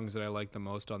songs that I liked the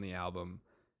most on the album.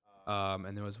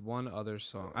 And there was one other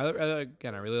song.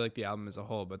 Again, I really like the album as a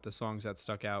whole, but the songs that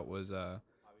stuck out was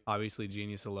obviously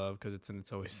Genius of Love because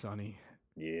It's Always Sunny.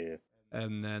 Yeah.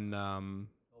 And then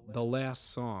the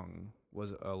last song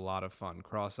was a lot of fun.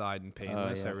 Cross-Eyed and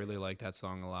Painless. yeah. I really liked that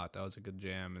song a lot. That was a good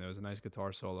jam, and there was a nice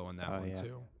guitar solo in that Oh, one yeah.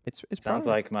 too. It's Sounds probably-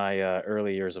 like my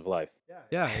early years of life.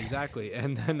 Yeah, exactly.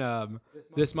 And then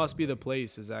This Must Be the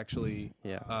Place is actually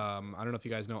yeah. I don't know if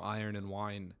you guys know Iron and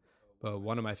Wine, but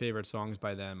one of my favorite songs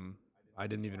by them, I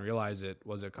didn't even realize it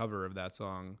was a cover of that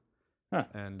song. Huh.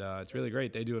 And it's really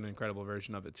great. They do an incredible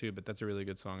version of it too, but that's a really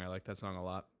good song. I like that song a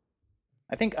lot.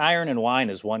 I think Iron and Wine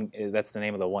is one. That's the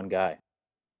name of the one guy,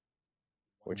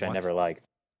 which I What? never liked.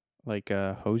 Like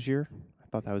Hosier. I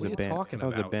thought that was What are a you band. talking That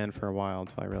was a about? band for a while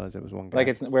until I realized it was one guy. Like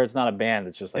it's where it's not a band;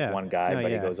 it's just like Yeah. one guy, No,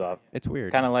 but yeah. he goes off. It's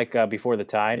weird. Kind of like Before the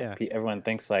Tide. Yeah. Everyone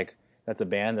thinks like that's a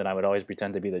band, and I would always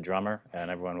pretend to be the drummer, and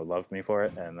everyone would love me for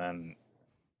it. And then,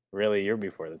 really, you're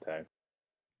Before the Tide.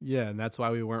 Yeah, and that's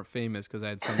why we weren't famous because I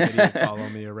had some idiot follow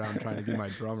me around trying to be my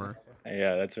drummer.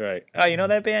 Yeah, that's right. Oh, you know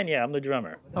that band? Yeah, I'm the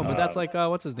drummer. Oh, but that's like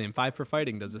what's his name? Five for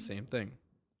Fighting does the same thing.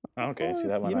 Okay, see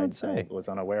that one You I don't say. was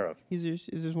unaware of. Is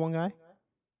this one guy?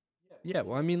 Yeah,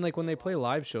 well, I mean, like when they play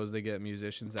live shows, they get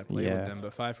musicians that play Yeah. with them.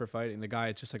 But Five for Fighting, the guy,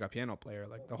 it's just like a piano player.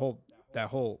 Like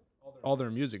all their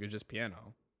music is just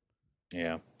piano.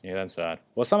 Yeah, that's odd.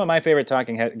 Well, some of my favorite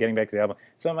getting back to the album,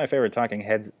 some of my favorite Talking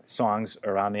Heads songs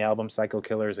are on the album. Psycho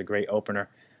Killer is a great opener.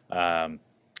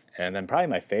 And then probably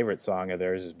my favorite song of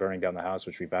theirs is Burning Down the House,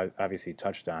 which we've obviously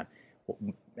touched on.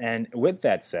 And with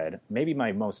that said, maybe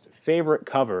my most favorite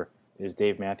cover is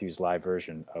Dave Matthews' live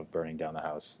version of Burning Down the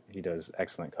House. He does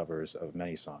excellent covers of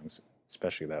many songs,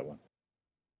 especially that one.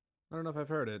 I don't know if I've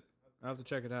heard it. I'll have to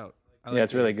check it out. Yeah,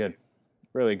 it's really good.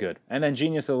 Really good. And then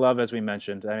Genius of Love, as we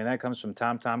mentioned. I mean, that comes from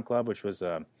Tom Tom Club, which was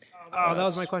Oh, that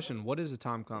was my question. What is a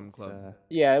Tom Com Club?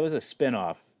 yeah, it was a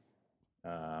spin-off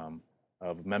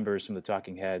of members from the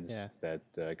Talking Heads Yeah.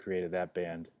 that created that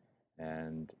band.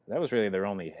 And that was really their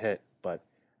only hit. But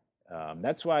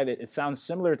that's why it sounds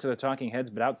similar to the Talking Heads,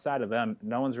 but outside of them,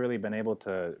 no one's really been able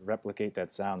to replicate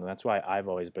that sound. And that's why I've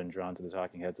always been drawn to the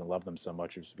Talking Heads and love them so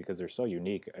much, is because they're so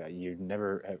unique. There's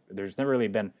never really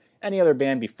been any other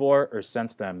band before or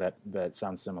since them that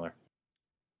sounds similar.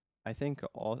 I think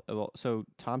so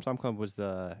Tom Tom Club was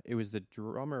the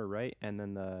drummer, right? And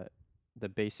then the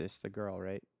bassist, the girl,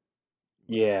 right?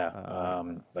 Yeah,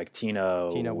 like Tina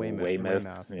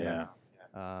Weymouth, Yeah.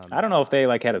 yeah. I don't know if they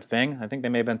like had a thing. I think they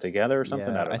may have been together or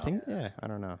something. Yeah, I don't know. I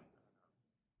don't know.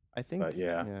 I think But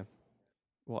yeah.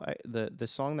 Well, the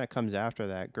song that comes after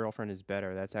that, "Girlfriend Is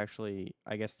Better," that's actually,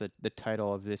 I guess, the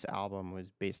title of this album was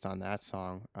based on that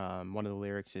song. One of the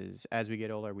lyrics is, "As we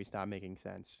get older, we stop making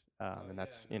sense," and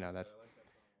that's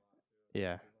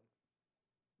yeah.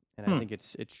 And I think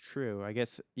it's true. I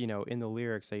guess in the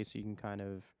lyrics, I guess you can kind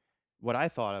of what I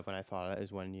thought of when I thought of it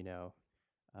is when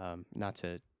not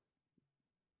to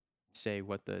say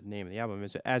what the name of the album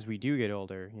is, but as we do get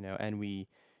older, and we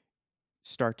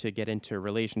start to get into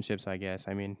relationships, I guess.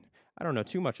 I mean, I don't know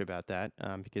too much about that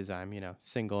because I'm,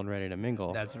 single and ready to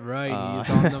mingle. That's right. He's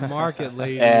on the market,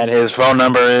 ladies. And his phone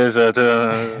number is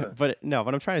But no,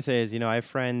 what I'm trying to say is, I have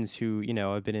friends who,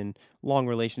 have been in long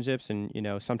relationships and,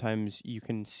 sometimes you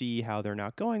can see how they're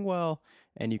not going well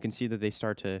and you can see that they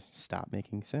start to stop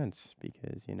making sense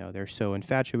because, they're so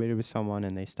infatuated with someone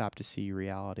and they stop to see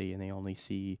reality and they only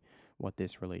see what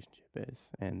this relationship is.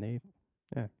 And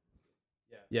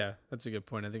Yeah, that's a good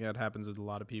point. I think that happens with a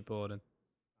lot of people, and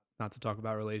not to talk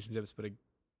about relationships, but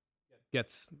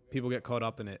people get caught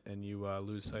up in it, and you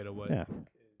lose sight of what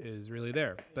is really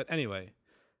there. But anyway,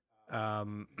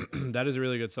 That is a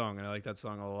really good song, and I like that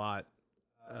song a lot.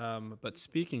 But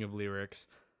speaking of lyrics,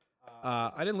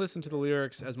 I didn't listen to the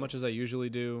lyrics as much as I usually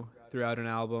do throughout an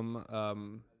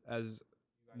album. As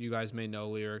you guys may know,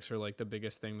 lyrics are like the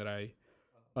biggest thing that I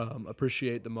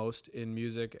appreciate the most in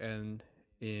music and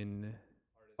in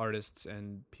artists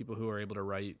and people who are able to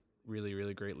write really,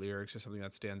 really great lyrics are something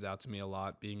that stands out to me a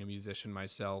lot, being a musician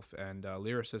myself and a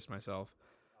lyricist myself.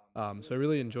 So I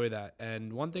really enjoy that.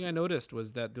 And one thing I noticed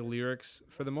was that the lyrics,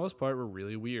 for the most part, were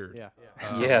really weird. Yeah.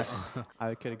 Yes.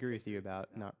 I could agree with you about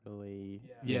not really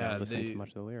Yeah, listening they- to much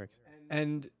of the lyrics.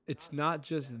 And it's not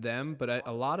just them, but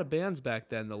a lot of bands back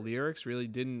then, the lyrics really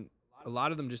didn't. A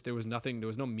lot of them just there was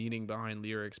no meaning behind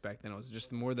lyrics back then. It was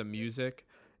just more the music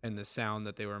and the sound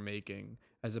that they were making,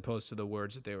 as opposed to the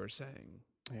words that they were saying.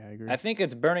 Yeah, I agree. I think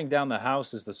it's "Burning Down the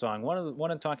House" is the song. One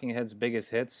of Talking Heads' biggest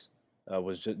hits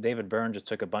was just, David Byrne just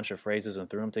took a bunch of phrases and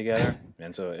threw them together,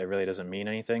 and so it really doesn't mean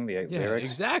anything, the Yeah, lyrics.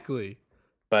 exactly.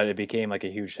 But it became like a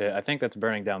huge hit. I think that's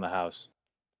 "Burning Down the House."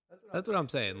 That's what I'm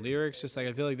saying. Lyrics, just like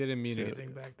I feel like they didn't mean So,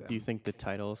 anything back then. Do you think the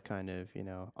title's kind of,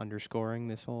 underscoring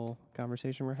this whole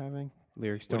conversation we're having?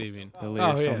 Lyrics What don't. do you mean? The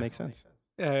lyrics yeah. don't make sense.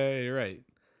 Yeah, you're right.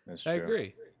 That's true. I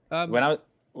agree.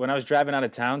 When I was driving out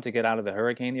of town to get out of the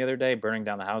hurricane the other day, "Burning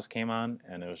Down the House" came on,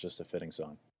 and it was just a fitting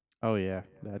song. Oh yeah,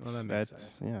 that's that makes that's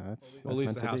sense. yeah, that's. Well, at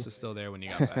least the house is still there when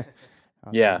you got back.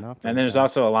 Yeah, Not and there's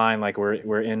also a line like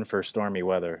we're in for stormy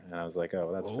weather, and I was like,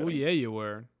 oh, that's Oh fitting. yeah, you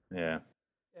were. Yeah.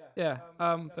 Yeah,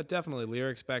 but definitely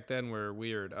lyrics back then were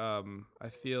weird. I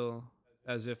feel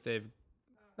as if they've,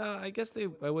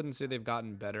 I wouldn't say they've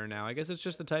gotten better now. I guess it's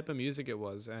just the type of music it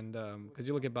was, and because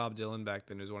you look at Bob Dylan back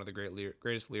then, who's one of the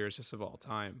greatest lyricists of all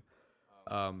time.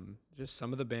 Just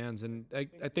some of the bands, and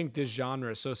I think this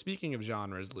genre. So speaking of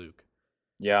genres, Luke,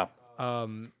 Yeah.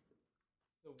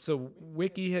 so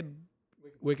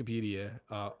Wikipedia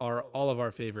are all of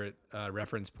our favorite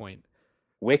reference point.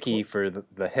 Wiki for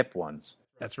the hip ones.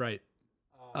 That's right.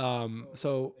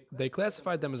 So they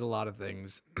classified them as a lot of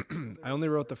things. I only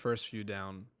wrote the first few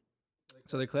down.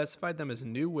 So they classified them as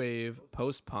new wave,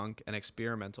 post-punk, and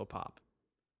experimental pop.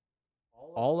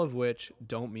 All of which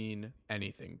don't mean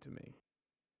anything to me.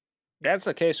 That's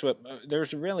the case with.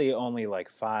 There's really only like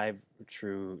 5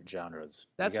 true genres.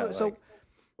 You That's got, what. So like,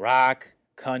 rock,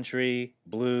 country,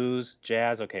 blues,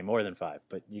 jazz. Okay, more than 5,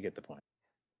 but you get the point.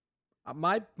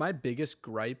 my biggest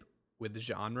gripe with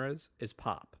genres is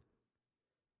pop.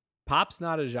 Pop's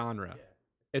not a genre.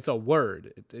 It's a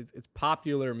word. It's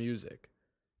popular music,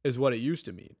 is what it used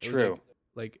to mean. It was True.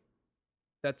 like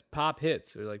that's pop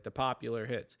hits or like the popular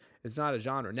hits. It's not a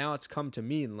genre. Now it's come to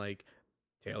mean like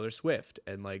Taylor Swift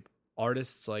and like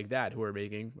artists like that who are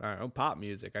making pop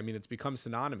music. I mean, it's become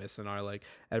synonymous in our like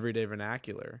everyday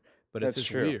vernacular. But it's That's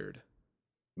just true. weird.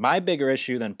 My bigger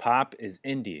issue than pop is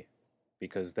indie,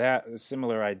 because that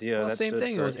similar idea. Well, that same stood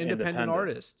thing. It for was independent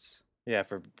artists. Yeah,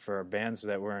 for bands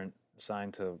that weren't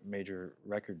signed to major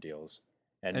record deals,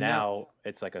 and And now, now-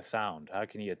 it's like a sound. How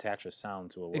can you attach a sound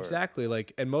to a word? Exactly.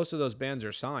 Like, and most of those bands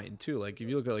are signed too. Like, if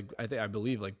you look at like, I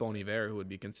believe like Bon Iver, who would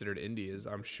be considered indie, is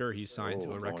I'm sure he's signed to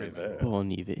Oh, a Bon record Iver. label.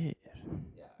 Bon Iver.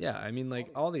 Yeah, I mean, like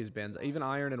all these bands, even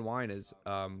Iron and Wine is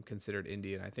considered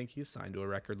indie, and I think he's signed to a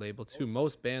record label too.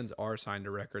 Most bands are signed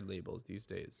to record labels these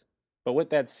days. But with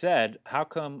that said, how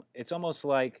come it's almost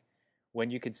like when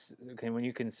you can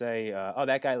say, "Oh,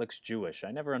 that guy looks Jewish"?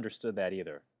 I never understood that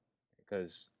either,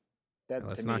 because that.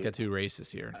 Let's to not me- get too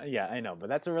racist here. Yeah, I know, but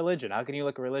that's a religion. How can you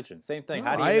look a religion? Same thing. No,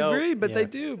 How do you I know? agree, but Yeah. they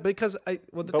do because I.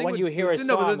 Well, the But thing when with, you hear a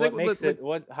no, but song, the what thing- makes look, it?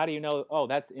 What? How do you know? Oh,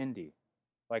 that's indie.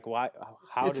 Like why?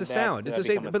 How? it's did the that, sound. It's the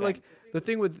same. become a But thing? like the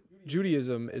thing with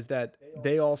Judaism is that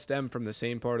they all stem from the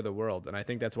same part of the world, and I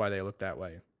think that's why they look that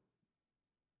way.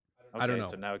 okay, I don't know.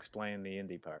 So now explain the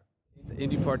indie part. The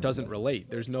indie part doesn't relate.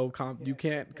 There's no you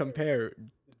can't compare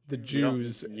the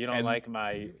Jews. You don't and like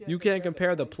my You can't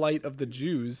compare the plight of the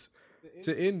Jews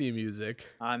to indie music.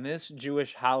 on this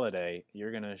Jewish holiday.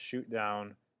 You're gonna shoot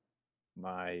down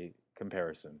my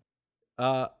comparison.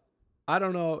 I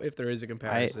don't know if there is a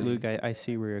comparison. Luke, I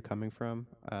see where you're coming from.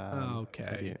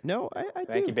 Okay. No, I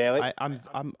Thank do. you, Bailey. I'm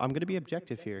gonna be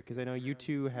objective here because I know you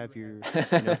two have your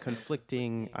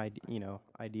conflicting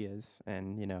ideas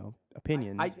and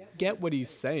opinions. I get what he's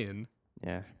saying.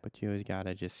 Yeah, but you always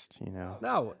gotta just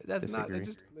No, that's Disagree. not.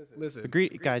 Just listen. agree,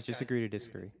 guys. Just agree to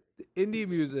disagree. Indie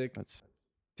music That's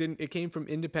it came from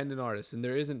independent artists, and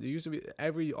there used to be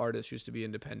every artist used to be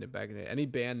independent back in the day. Any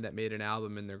band that made an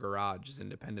album in their garage is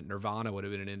independent. Nirvana would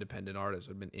have been an independent artist,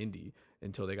 would have been indie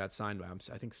until they got signed by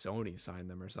I think Sony signed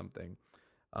them or something.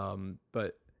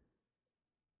 But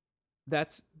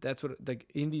that's what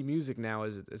like indie music now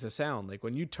is a sound. Like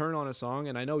when you turn on a song,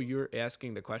 and I know you're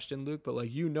asking the question, Luke, but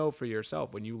like for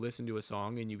yourself when you listen to a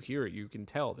song and you hear it, you can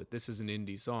tell that this is an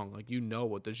indie song. Like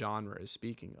what the genre is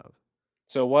speaking of.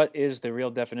 So, what is the real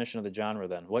definition of the genre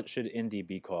then? What should indie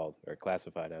be called or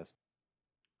classified as?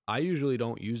 I usually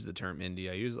don't use the term indie.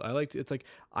 It's like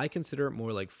I consider it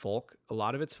more like folk. A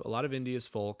lot of indie is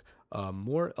folk. A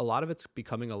lot of it's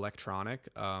becoming electronic.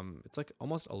 It's like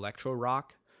almost electro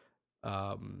rock,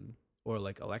 or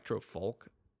like electro folk.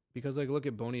 Because like look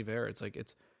at Bon Iver.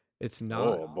 It's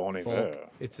not Bon folk. Iver.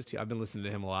 It's just I've been listening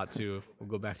to him a lot too. We'll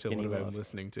go back to Skinny what I've Love. been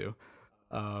listening to.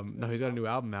 No, he's got a new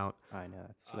album out. I know.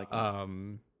 It's like I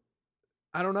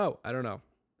don't know.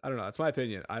 That's my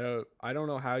opinion. I don't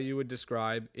know how you would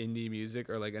describe indie music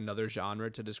or like another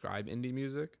genre to describe indie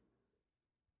music.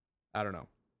 I don't know.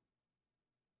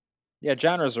 Yeah,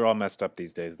 genres are all messed up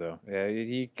these days, though. Yeah,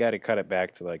 you got to cut it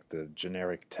back to like the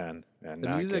generic 10 and The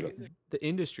not music, the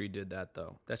industry did that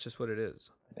though. That's just what it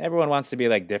is. Everyone wants to be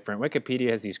like different. Wikipedia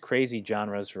has these crazy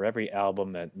genres for every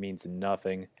album that means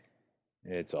nothing.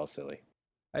 It's all silly.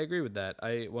 I agree with that.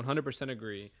 I 100%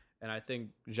 agree. And I think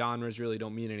genres really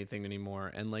don't mean anything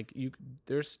anymore. And like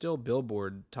there's still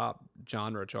Billboard top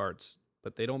genre charts,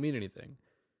 but they don't mean anything.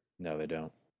 No, they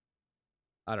don't.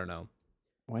 I don't know.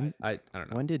 I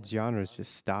don't know. When did genres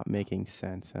just stop making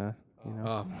sense, huh? You know?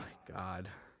 Oh my God.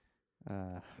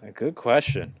 A good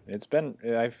question.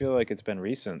 I feel like it's been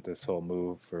recent, this whole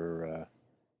move for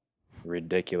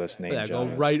ridiculous name Yeah, go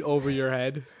genres. right over your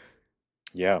head.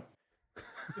 Yeah.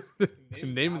 The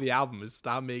name of the album is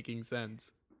Stop Making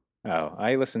Sense. Oh,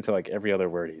 I listen to like every other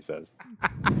word he says.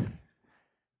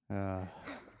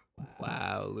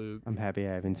 Wow, Luke. I'm happy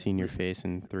I haven't seen your face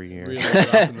in 3 years. Really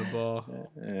dropping the ball.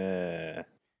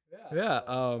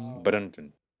 But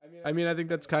I mean, I think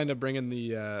that's kind of bringing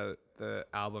the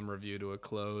album review to a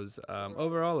close.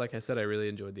 Overall, like I said, I really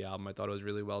enjoyed the album. I thought it was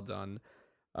really well done.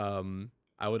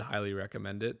 I would highly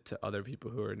recommend it to other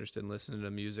people who are interested in listening to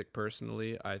music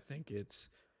personally. I think it's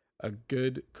a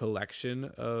good collection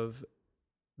of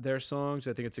their songs.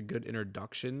 I think it's a good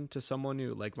introduction to someone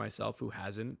who, like myself, who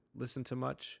hasn't listened to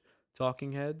much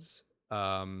Talking Heads.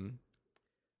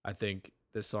 I think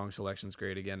this song selection is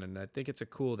great again, and I think it's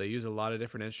they use a lot of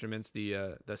different instruments.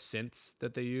 The synths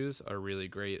that they use are really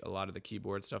great. A lot of the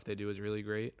keyboard stuff they do is really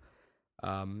great.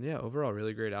 Overall,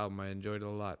 really great album. I enjoyed it a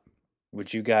lot.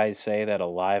 Would you guys say that a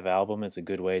live album is a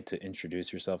good way to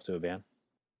introduce yourself to a band?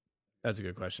 That's a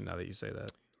good question now that you say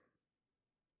that.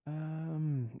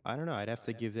 I don't know. I'd have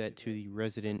to give that to the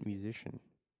resident musician.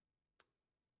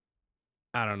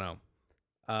 I don't know.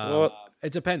 Well,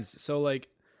 It depends. So, like,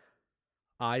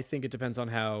 I think it depends on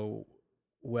how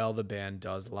well the band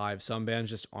does live. Some bands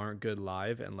just aren't good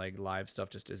live, and like live stuff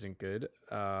just isn't good.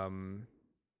 I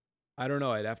don't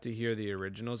know. I'd have to hear the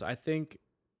originals. I think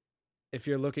if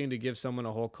you're looking to give someone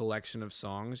a whole collection of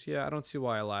songs, I don't see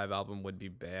why a live album would be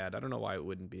bad. I don't know why it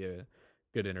wouldn't be a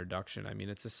good introduction. I mean,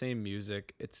 it's the same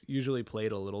music. It's usually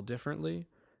played a little differently,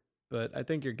 but I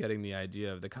think you're getting the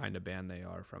idea of the kind of band they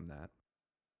are from that.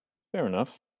 fair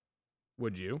enough.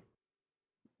 Would you?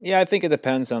 Yeah, I think it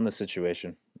depends on the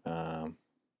situation.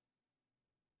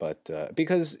 But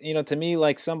because, to me,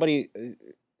 like somebody,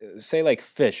 say like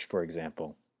Fish, for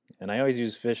example. And I always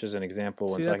use Fish as an example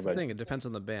when See, talking that's the about... thing. It depends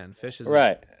on the band. Fish is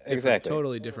Right, exactly.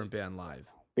 Totally different band live.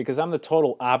 Because I'm the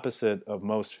total opposite of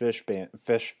most Fish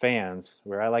fans,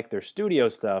 where I like their studio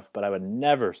stuff, but I would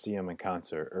never see them in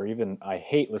concert. Or even, I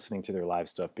hate listening to their live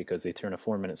stuff because they turn a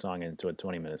 4-minute song into a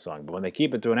 20-minute song. But when they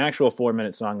keep it to an actual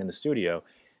 4-minute song in the studio,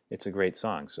 it's a great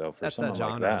song. So for That's someone that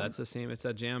genre. like that, That's the same. It's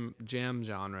that jam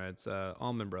genre. It's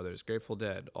Allman Brothers, Grateful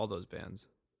Dead, all those bands.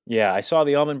 yeah, I saw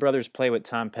the Allman Brothers play with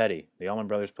Tom Petty. The Allman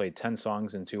Brothers played 10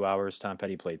 songs in 2 hours. Tom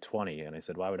Petty played 20. And I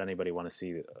said, why would anybody want to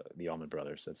see the Allman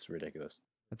Brothers? That's ridiculous.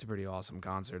 That's a pretty awesome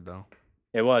concert, though.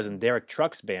 It was, and Derek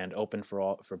Truck's band opened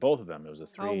for both of them. It was a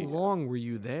How long were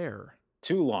you there?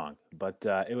 Too long, but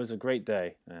it was a great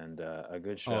day and a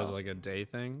good show. Oh, was it like a day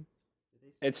thing?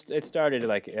 It started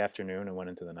like afternoon and went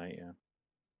into the night. Yeah.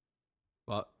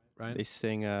 Well, right? They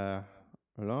sing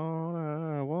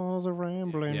Alone I was a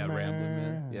rambling Yeah, man. Rambling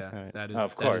Man. Yeah, Right. that is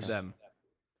Of course. That is them.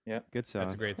 Good song.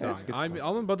 That's a great Yeah, song. it's a good song.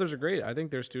 Allman Brothers are great. I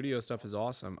think their studio stuff is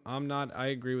awesome. I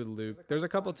agree with Luke. There's a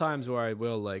couple times where I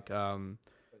will like,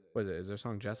 what is it? Is there a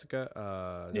song Jessica? Is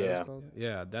that what Yeah. it's called?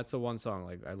 Yeah, that's the one song.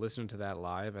 Like I listened to that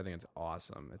live. I think it's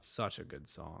awesome. It's such a good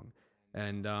song.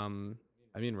 And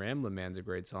I mean, Ramblin' Man's a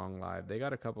great song live. They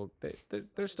got a couple.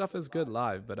 Their stuff is good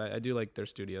live, but I do like their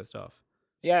studio stuff.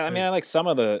 Yeah, I mean, I like some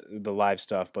of the live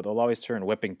stuff, but they'll always turn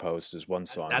 "Whipping Post" as one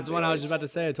song. That's They what I was always- just about to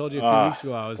say. I told you a few weeks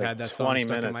ago I it's had like that song 20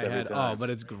 stuck in minutes my every head. time. Oh,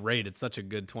 but it's great. It's such a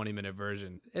good 20-minute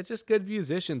version. It's just good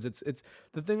musicians. It's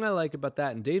the thing I like about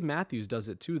that, and Dave Matthews does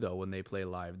it too. Though when they play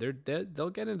live,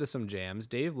 they'll get into some jams.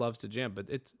 Dave loves to jam, but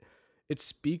it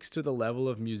speaks to the level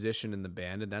of musician in the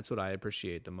band, and that's what I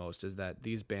appreciate the most. Is that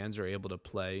these bands are able to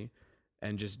play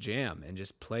and just jam and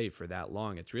just play for that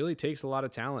long. It really takes a lot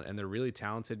of talent, and they're really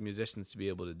talented musicians to be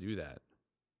able to do that.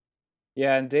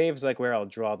 Yeah, and Dave's like where I'll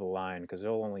draw the line because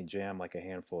he'll only jam like a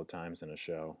handful of times in a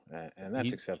show, and that's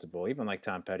He- acceptable. Even like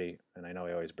Tom Petty, and I know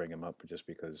I always bring him up just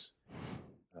because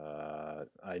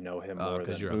I know him more 'cause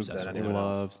than, you're Luke obsessed with anyone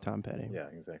else. loves Tom Petty. Yeah,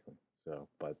 exactly. So,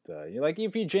 but like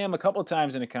if you jam a couple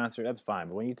times in a concert, that's fine.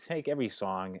 But when you take every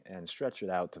song and stretch it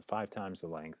out to 5 times the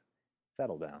length,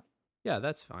 settle down. Yeah,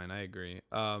 that's fine. I agree.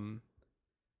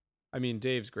 I mean,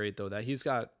 Dave's great though. That he's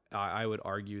got. I would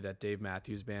argue that Dave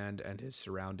Matthews Band and his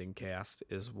surrounding cast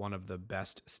is one of the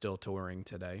best still touring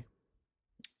today.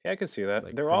 Yeah, I can see that.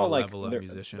 Like, they're from all a like level of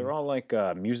musician. they're all like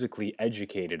musically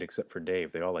educated, except for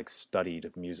Dave. They all like studied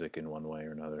music in one way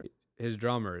or another. His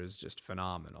drummer is just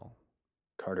phenomenal.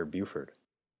 Carter Buford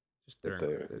Just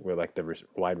with like the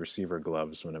wide receiver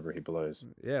gloves whenever he blows.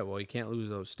 yeah, well, you can't lose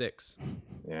those sticks.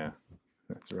 Yeah,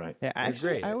 that's right. Yeah, They're actually,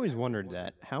 great. I always wondered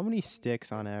that. How many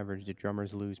sticks on average do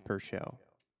drummers lose per show?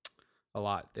 A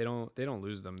lot. They don't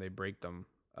lose them. They break them.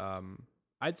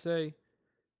 I'd say,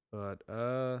 but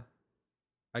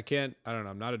I can't. I don't know.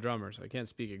 I'm not a drummer, so I can't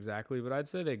speak exactly. But I'd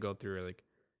say they go through like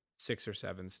 6 or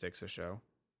 7 sticks a show.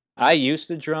 I used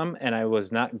to drum and I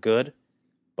was not good,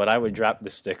 but I would drop the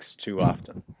sticks too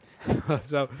often.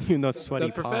 So Even those sweaty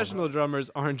the professional drummers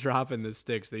aren't dropping the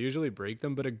sticks. They usually break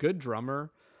them, but a good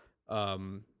drummer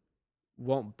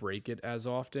won't break it as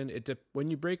often. When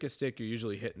you break a stick, you're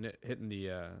usually hitting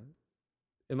the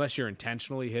unless you're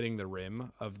intentionally hitting the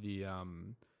rim of the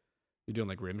you're doing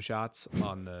like rim shots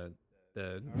on the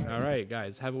all right,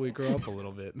 guys, how about we grow up a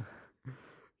little bit?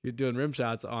 You're doing rim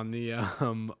shots on the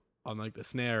on like the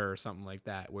snare or something like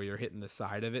that, where you're hitting the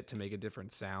side of it to make a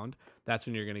different sound. That's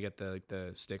when you're gonna get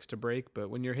the sticks to break. But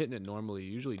when you're hitting it normally,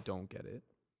 you usually don't get it.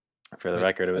 For the But-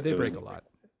 record, but they it was, break a lot.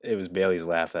 It was Bailey's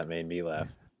laugh that made me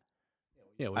laugh.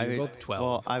 Yeah, when you're both 12.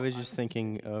 Well, I was just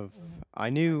thinking of. I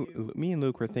knew me and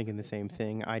Luke were thinking the same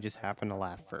thing. I just happened to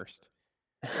laugh first.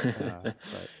 But,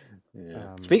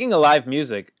 Yeah. um, Speaking of live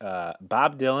music,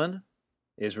 Bob Dylan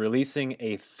is releasing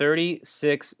a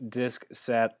 36 disc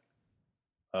set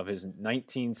of his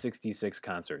 1966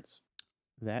 concerts.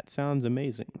 that sounds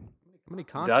amazing. How many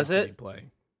concerts did he it?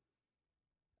 play?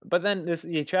 But then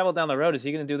you travel down the road. Is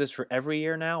he going to do this for every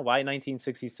year now? Why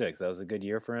 1966? That was a good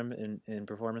year for him in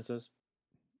performances.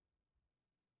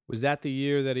 Was that the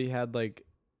year that he had like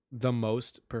the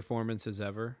most performances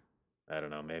ever? I don't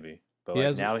know, maybe. But He like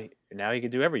has- now he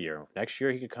could do every year. Next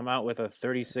year he could come out with a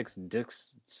 36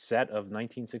 disc set of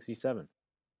 1967,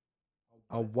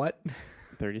 A what?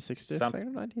 36 discs, Some-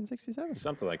 1967.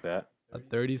 something like that. A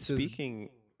 36. Speaking,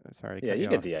 sorry to Yeah, cut you you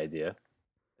get off. the idea.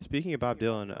 Speaking of Bob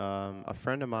Dylan, a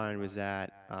friend of mine was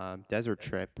at Desert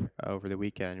Trip over the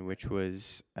weekend, which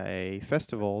was a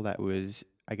festival that was,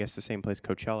 I guess, the same place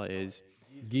Coachella is.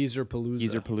 Geezer Palooza.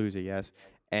 Geezer Palooza, yes.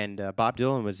 And Bob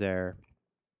Dylan was there,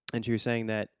 and she was saying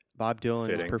that Bob Dylan's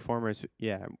Fitting. performance,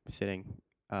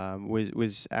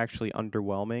 was actually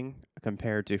underwhelming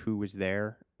compared to who was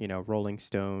there. You know, Rolling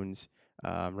Stones,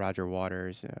 Roger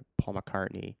Waters, Paul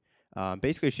McCartney.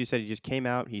 Basically, she said he just came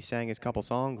out, he sang his couple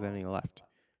songs, then he left.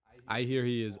 I hear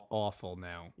he is awful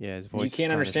now. Yeah, his You voice. can't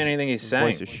kinda understand anything he's his saying.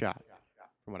 voice is shot,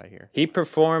 from what I hear. He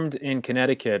performed in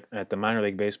Connecticut at the minor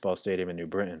league baseball stadium in New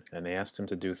Britain, and they asked him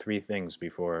to do 3 things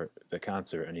before the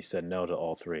concert, and he said no to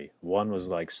all 3. One was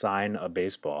like sign a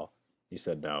baseball. He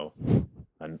said no.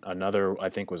 Another, I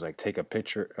think, was like take a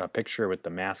picture with the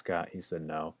mascot. He said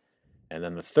no. And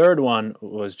then the third one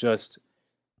was just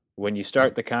when you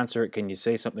start the concert, can you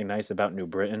say something nice about New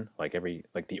Britain? Like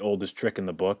the oldest trick in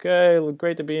the book. Hey, look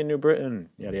great to be in New Britain.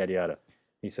 Yada yada yada.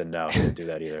 He said no, he didn't do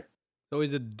that either. So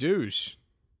he's a douche.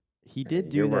 He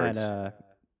did Your do words.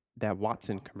 that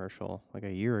Watson commercial like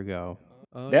a year ago.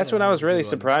 That's what I was really Good one.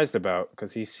 surprised about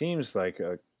because he seems like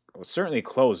certainly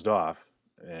closed off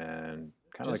and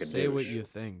kind of like a Just say douche. what you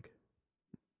think.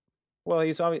 Well,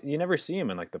 he's always, you never see him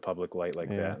in like the public light like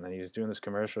Yeah. that, and then he's doing this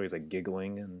commercial. He's like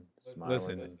giggling and smiling.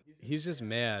 Listen, and... he's just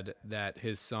mad that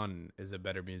his son is a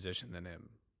better musician than him.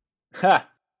 Ha!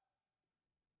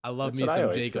 I love That's me what I some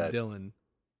always Jacob said. Dylan.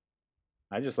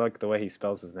 I just like the way he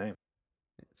spells his name.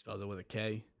 It spells it with a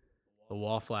K. The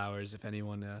Wallflowers, if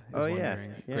anyone is Oh yeah,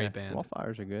 wondering. yeah. Great band.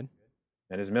 Wallflowers are good.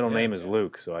 And his middle Yeah. name is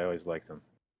Luke, so I always liked him.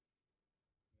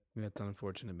 That's an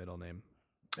unfortunate middle name.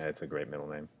 Yeah, it's a great middle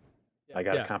name. I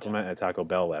got a Yeah. compliment at Taco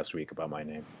Bell last week about my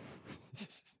name.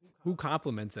 Who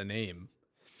compliments a name?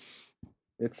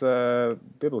 It's a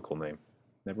biblical name.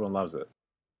 Everyone loves it.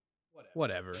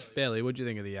 Whatever. Bailey, what'd you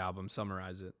think of the album?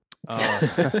 Summarize it.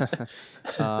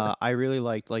 I really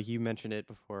liked, like you mentioned it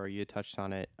before, you touched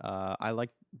on it. I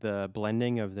liked the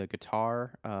blending of the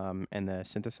guitar and the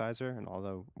synthesizer and all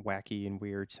the wacky and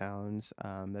weird sounds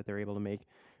that they're able to make.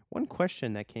 One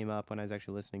question that came up when I was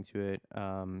actually listening to it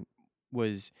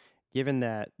was, given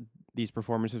that these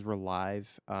performances were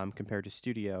live compared to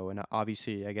studio, and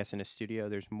obviously, I guess in a studio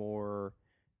there's more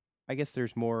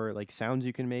like sounds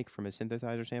you can make from a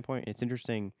synthesizer standpoint. It's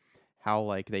interesting how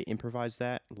like they improvise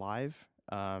that live,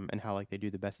 and how like they do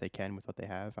the best they can with what they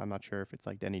have. I'm not sure if it's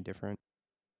like any different.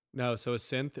 No, so a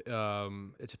synth,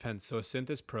 it depends. So a synth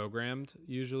is programmed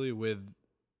usually with,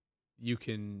 you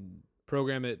can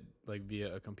program it like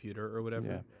via a computer or whatever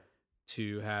Yeah.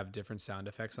 to have different sound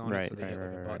effects on it. Right, So they right, hit like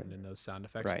right, a right, button right. and those sound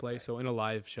effects Right. play. So in a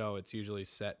live show, it's usually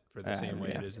set for the same way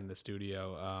yeah. it is in the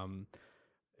studio.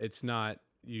 It's not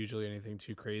usually anything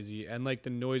too crazy. And like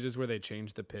the noises where they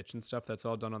change the pitch and stuff, that's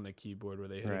all done on the keyboard where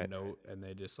they hit a Right. note and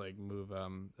they just like move a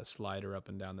slider up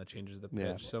and down that changes the pitch.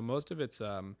 Yeah. So most of it's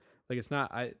like it's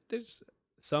not, there's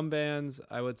some bands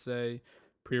I would say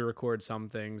pre-record some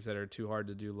things that are too hard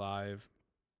to do live,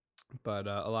 but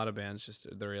a lot of bands just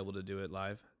they're able to do it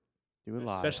live, Do it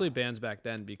live. especially bands back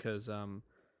then, because a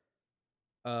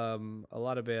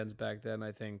lot of bands back then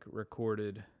I think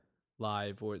recorded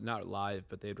live, or not live,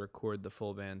 but they'd record the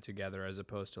full band together as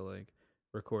opposed to like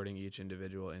recording each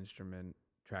individual instrument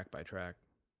track by track.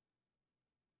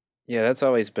 Yeah, that's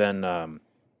always been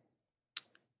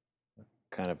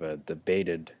kind of a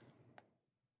debated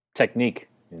technique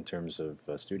in terms of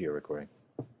studio recording.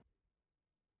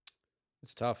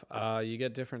 It's tough. You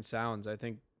get different sounds. I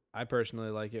think I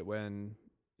personally like it when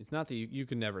it's not that you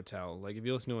can never tell. Like if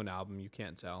you listen to an album, you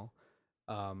can't tell.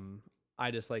 I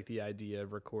just like the idea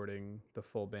of recording the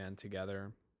full band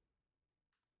together.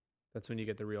 That's when you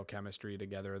get the real chemistry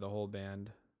together, the whole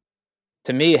band.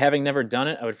 To me, having never done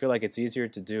it, I would feel like it's easier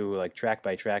to do like track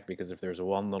by track, because if there's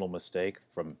one little mistake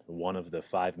from one of the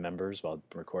 5 members while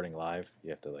recording live, you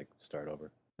have to like start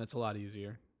over. That's a lot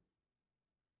easier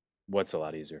What's a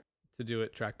lot easier? to do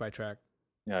it track by track.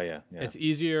 Oh yeah. It's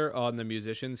easier on the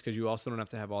musicians because you also don't have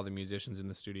to have all the musicians in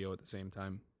the studio at the same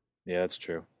time. Yeah, that's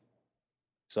true.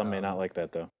 Some may not like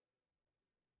that though.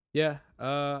 Yeah,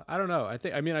 I don't know. I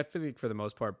feel like for the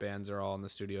most part, bands are all in the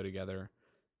studio together.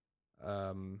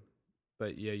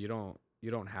 But yeah, you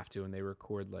don't have to, and they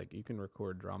record like you can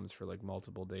record drums for like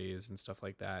multiple days and stuff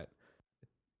like that.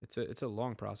 It's a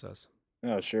long process.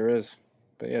 Oh, it sure is.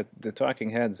 But yeah, the Talking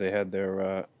Heads, they had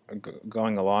their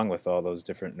going along with all those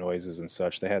different noises and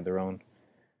such. They had their own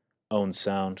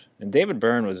sound. And David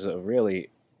Byrne was a really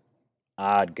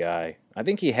odd guy. I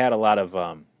think he had a lot of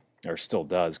or still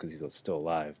does because he's still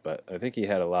alive. But I think he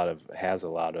has a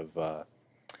lot of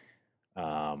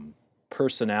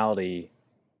personality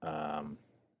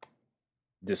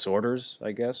disorders,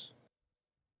 I guess.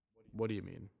 What do you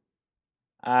mean?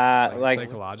 Like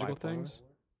psychological bipolar? things?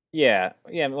 Yeah.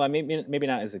 Well, maybe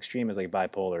not as extreme as like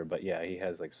bipolar, but yeah, he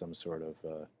has like some sort of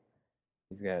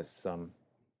he's got some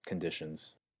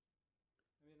conditions.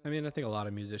 I mean, I think a lot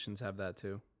of musicians have that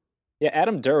too. Yeah,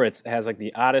 Adam Duritz has like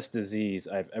the oddest disease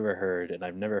I've ever heard, and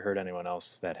I've never heard anyone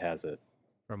else that has it.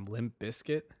 From Limp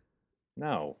Bizkit?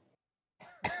 No.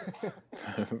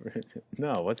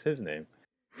 No, what's his name?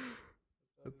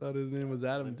 I thought his name was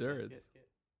Adam Duritz.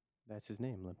 That's his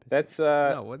name, Limp Bizkit. That's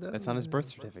No, what? That's on his birth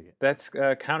certificate. that's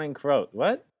Counting Crows.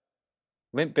 What?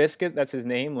 Limp Bizkit? That's his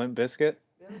name, Limp Bizkit?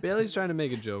 Bailey's trying to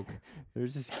make a joke.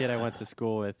 There's this kid I went to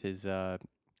school with.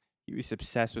 He was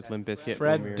obsessed with Limp Bizkit.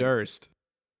 Fred when we were- Durst.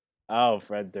 Oh,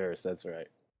 Fred Durst. That's right.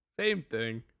 Same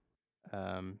thing.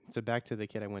 So back to the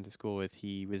kid I went to school with.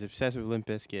 He was obsessed with Limp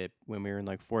Bizkit when we were in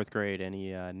like 4th grade, and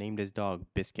he named his dog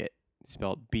Biscuit,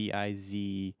 spelled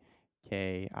Bizkit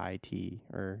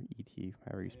or Et,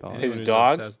 however you spell it. His Anyone who's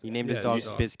dog? obsessed- He named his yeah, dog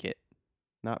dog. Biscuit,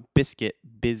 not Biscuit,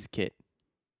 Bizkit.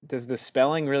 Does the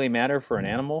spelling really matter for an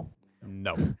animal?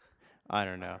 No. I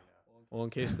don't know. Well, in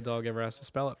case the dog ever has to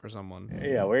spell it for someone.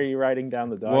 Yeah, where are you writing down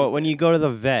the dog? Well, when you go to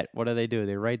the vet, what do?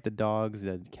 They write the dogs,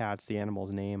 the cats, the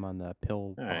animal's name on the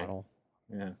pill All right. bottle.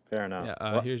 Yeah, fair enough. Yeah,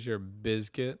 Well, here's your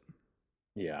Bizkit.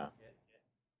 yeah.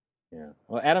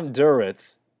 Well, Adam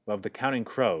Duritz of the Counting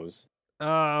Crows.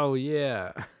 Oh,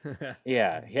 yeah.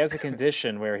 Yeah, he has a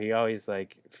condition where he always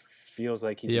like feels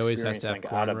like he's He always has experiencing to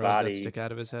have like out of cornrows body. that stick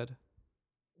out of his head.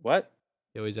 What?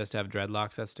 He always has to have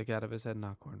dreadlocks that stick out of his head,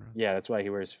 not cornrows. Yeah, that's why he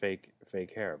wears fake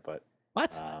hair. But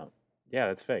What? yeah,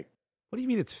 that's fake. What do you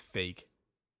mean it's fake?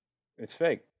 It's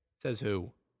fake. Says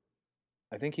who?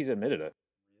 I think he's admitted it.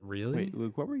 Really? Wait,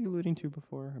 Luke, what were you alluding to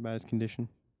before about his condition?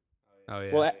 Oh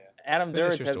yeah. Well, Adam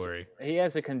Finish Duritz your story.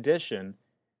 has a condition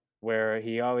where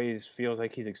he always feels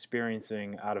like he's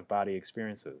experiencing out-of-body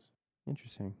experiences.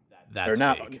 Interesting. That's or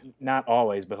not, fake. not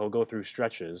always, but he'll go through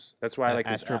stretches. That's why, like,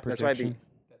 astral that's why projection.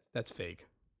 That's fake.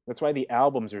 that's why the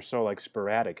albums are so like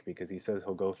sporadic, because he says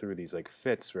he'll go through these like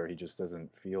fits where he just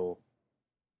doesn't feel.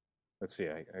 Let's see,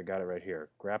 I got it right here.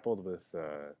 Grappled with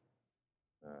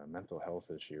mental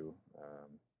health issue.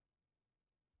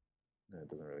 It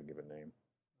doesn't really give a name.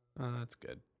 That's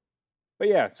good. But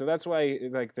yeah, so that's why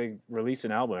like they release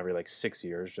an album every like 6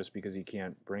 years, just because he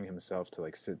can't bring himself to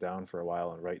like sit down for a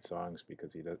while and write songs,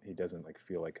 because he doesn't like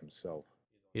feel like himself.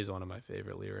 He's one of my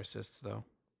favorite lyricists, though.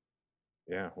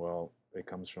 Yeah, well, it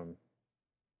comes from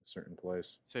a certain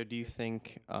place. So do you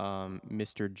think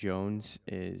Mr. Jones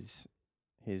is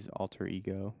his alter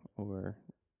ego or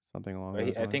something along those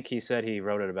lines? I think he said he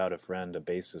wrote it about a friend, a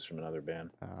bassist from another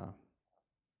band.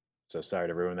 So sorry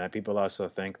to ruin that. People also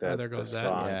think that there goes the that.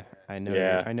 song. Yeah, I know.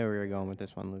 Yeah. I know where you're going with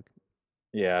this one, Luke.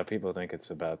 Yeah, people think it's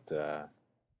about the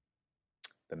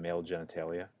male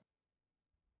genitalia,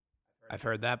 I've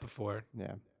heard that before.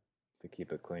 Yeah. to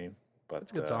keep it clean. But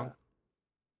It's a good song.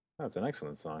 No, it's an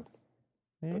excellent song.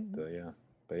 Eh,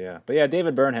 But yeah,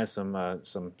 David Byrne has some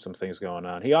things going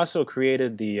on. He also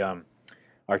created the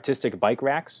artistic bike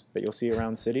racks that you'll see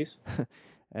around cities.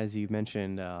 As you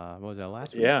mentioned, what was that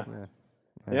last week? Yeah.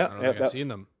 I Yeah, don't think I've seen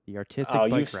them. The artistic Oh,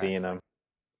 bike you've rack. seen them.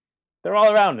 They're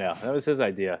all around now. That was his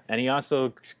idea, and he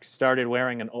also started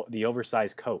wearing the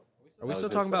oversized coat. Are we That still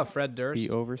was talking his about Fred Durst?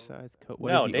 The oversized coat.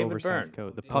 What No, is the David oversized Byrne.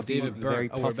 coat? The Oh, puffy, David Byrne. very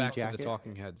Oh, we're puffy back jacket. to the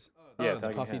Talking Heads. Yeah, Oh, the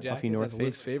Talking puffy Heads. jacket. Puffy North That's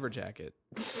Luke's Face. favorite jacket.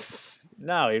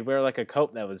 No, he'd wear like a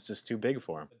coat that was just too big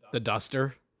for him. The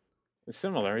duster. It's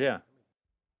similar, yeah.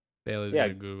 Bailey's Yeah,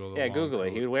 gonna Google. The Yeah, long Google it.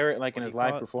 coat. He would wear it like in What his do you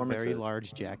call live it? performances. Very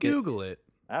large jacket. Google it.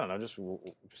 I don't know. Just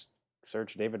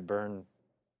search David Byrne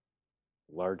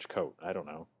large coat. I don't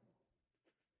know.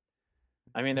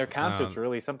 I mean, their concerts were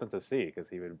really something to see, because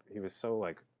he was so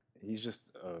like, he's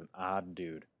just an odd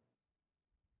dude.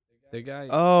 The guy.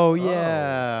 Oh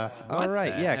yeah. What All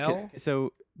right. the Yeah. hell?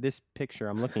 So this picture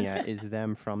I'm looking at is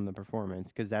them from the performance,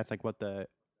 because that's like what the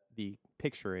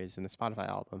picture is in the Spotify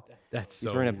album. That's He's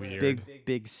so wearing a weird.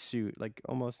 big suit, like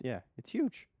almost. Yeah. It's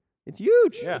huge. It's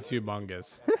huge. Yeah. It's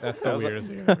humongous. That's the That was like- weirdest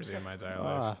thing I've ever seen in my entire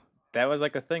life. Ah. That was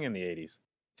like a thing in the 80s.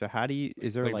 So how do you?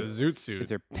 Is there Like like? the zoot suit. Is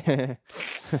there?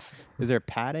 Is there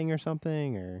padding or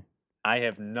something or? I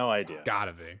have no idea.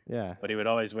 Gotta be. Yeah. But he would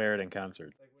always wear it in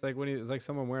concert. It's like it's like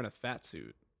someone wearing a fat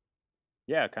suit.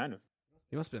 Yeah, kind of.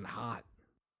 He must have been hot.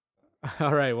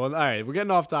 All right. Well, all right. We're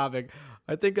getting off topic.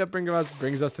 I think that brings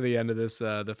us to the end of this,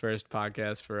 the first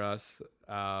podcast for us.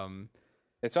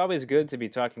 It's always good to be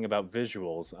talking about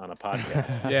visuals on a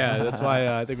podcast. Yeah, that's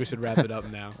why I think we should wrap it up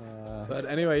now. Uh, But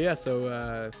anyway, yeah.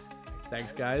 So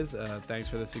thanks, guys. Thanks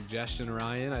for the suggestion,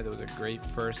 Ryan. It was a great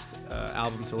first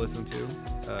album to listen to.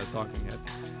 Talking Heads.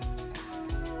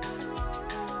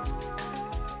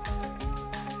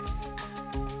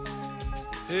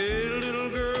 Hey, little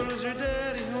girl, is your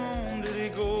daddy home? Did he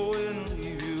go and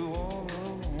leave you all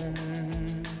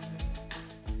alone?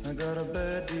 I got a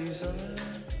bad desire.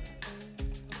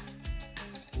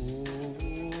 Oh,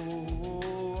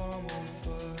 I'm on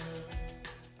fire.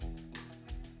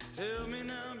 Tell me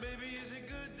now, baby, is it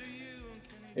good to you?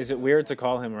 Is it weird to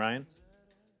call him Ryan?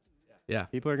 Yeah.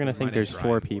 people are gonna My think name's there's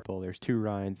four Ryan. people. There's two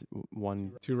Ryans.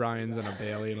 One. 2 Ryans and a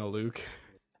Bailey and a Luke.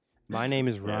 My name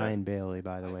is Yeah. Ryan Bailey,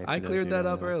 by the way. I for those cleared who that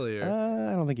don't up know. earlier.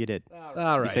 I don't think you did. All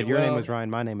right. You said your name well, was Ryan.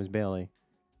 My name was Bailey.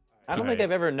 I don't think Right.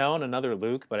 I've ever known another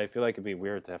Luke, but I feel like it'd be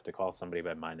weird to have to call somebody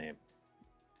by my name.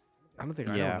 I don't think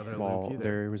I know Yeah. another Well, Luke either.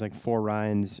 there was like 4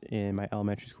 Ryans in my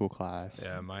elementary school class.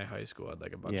 Yeah, my high school had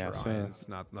like a bunch Yeah, of so- Ryans.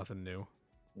 Nothing new.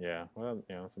 Yeah, well,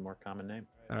 it's a more common name.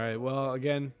 All right. Well,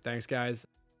 again, thanks, guys.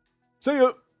 See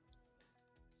ya!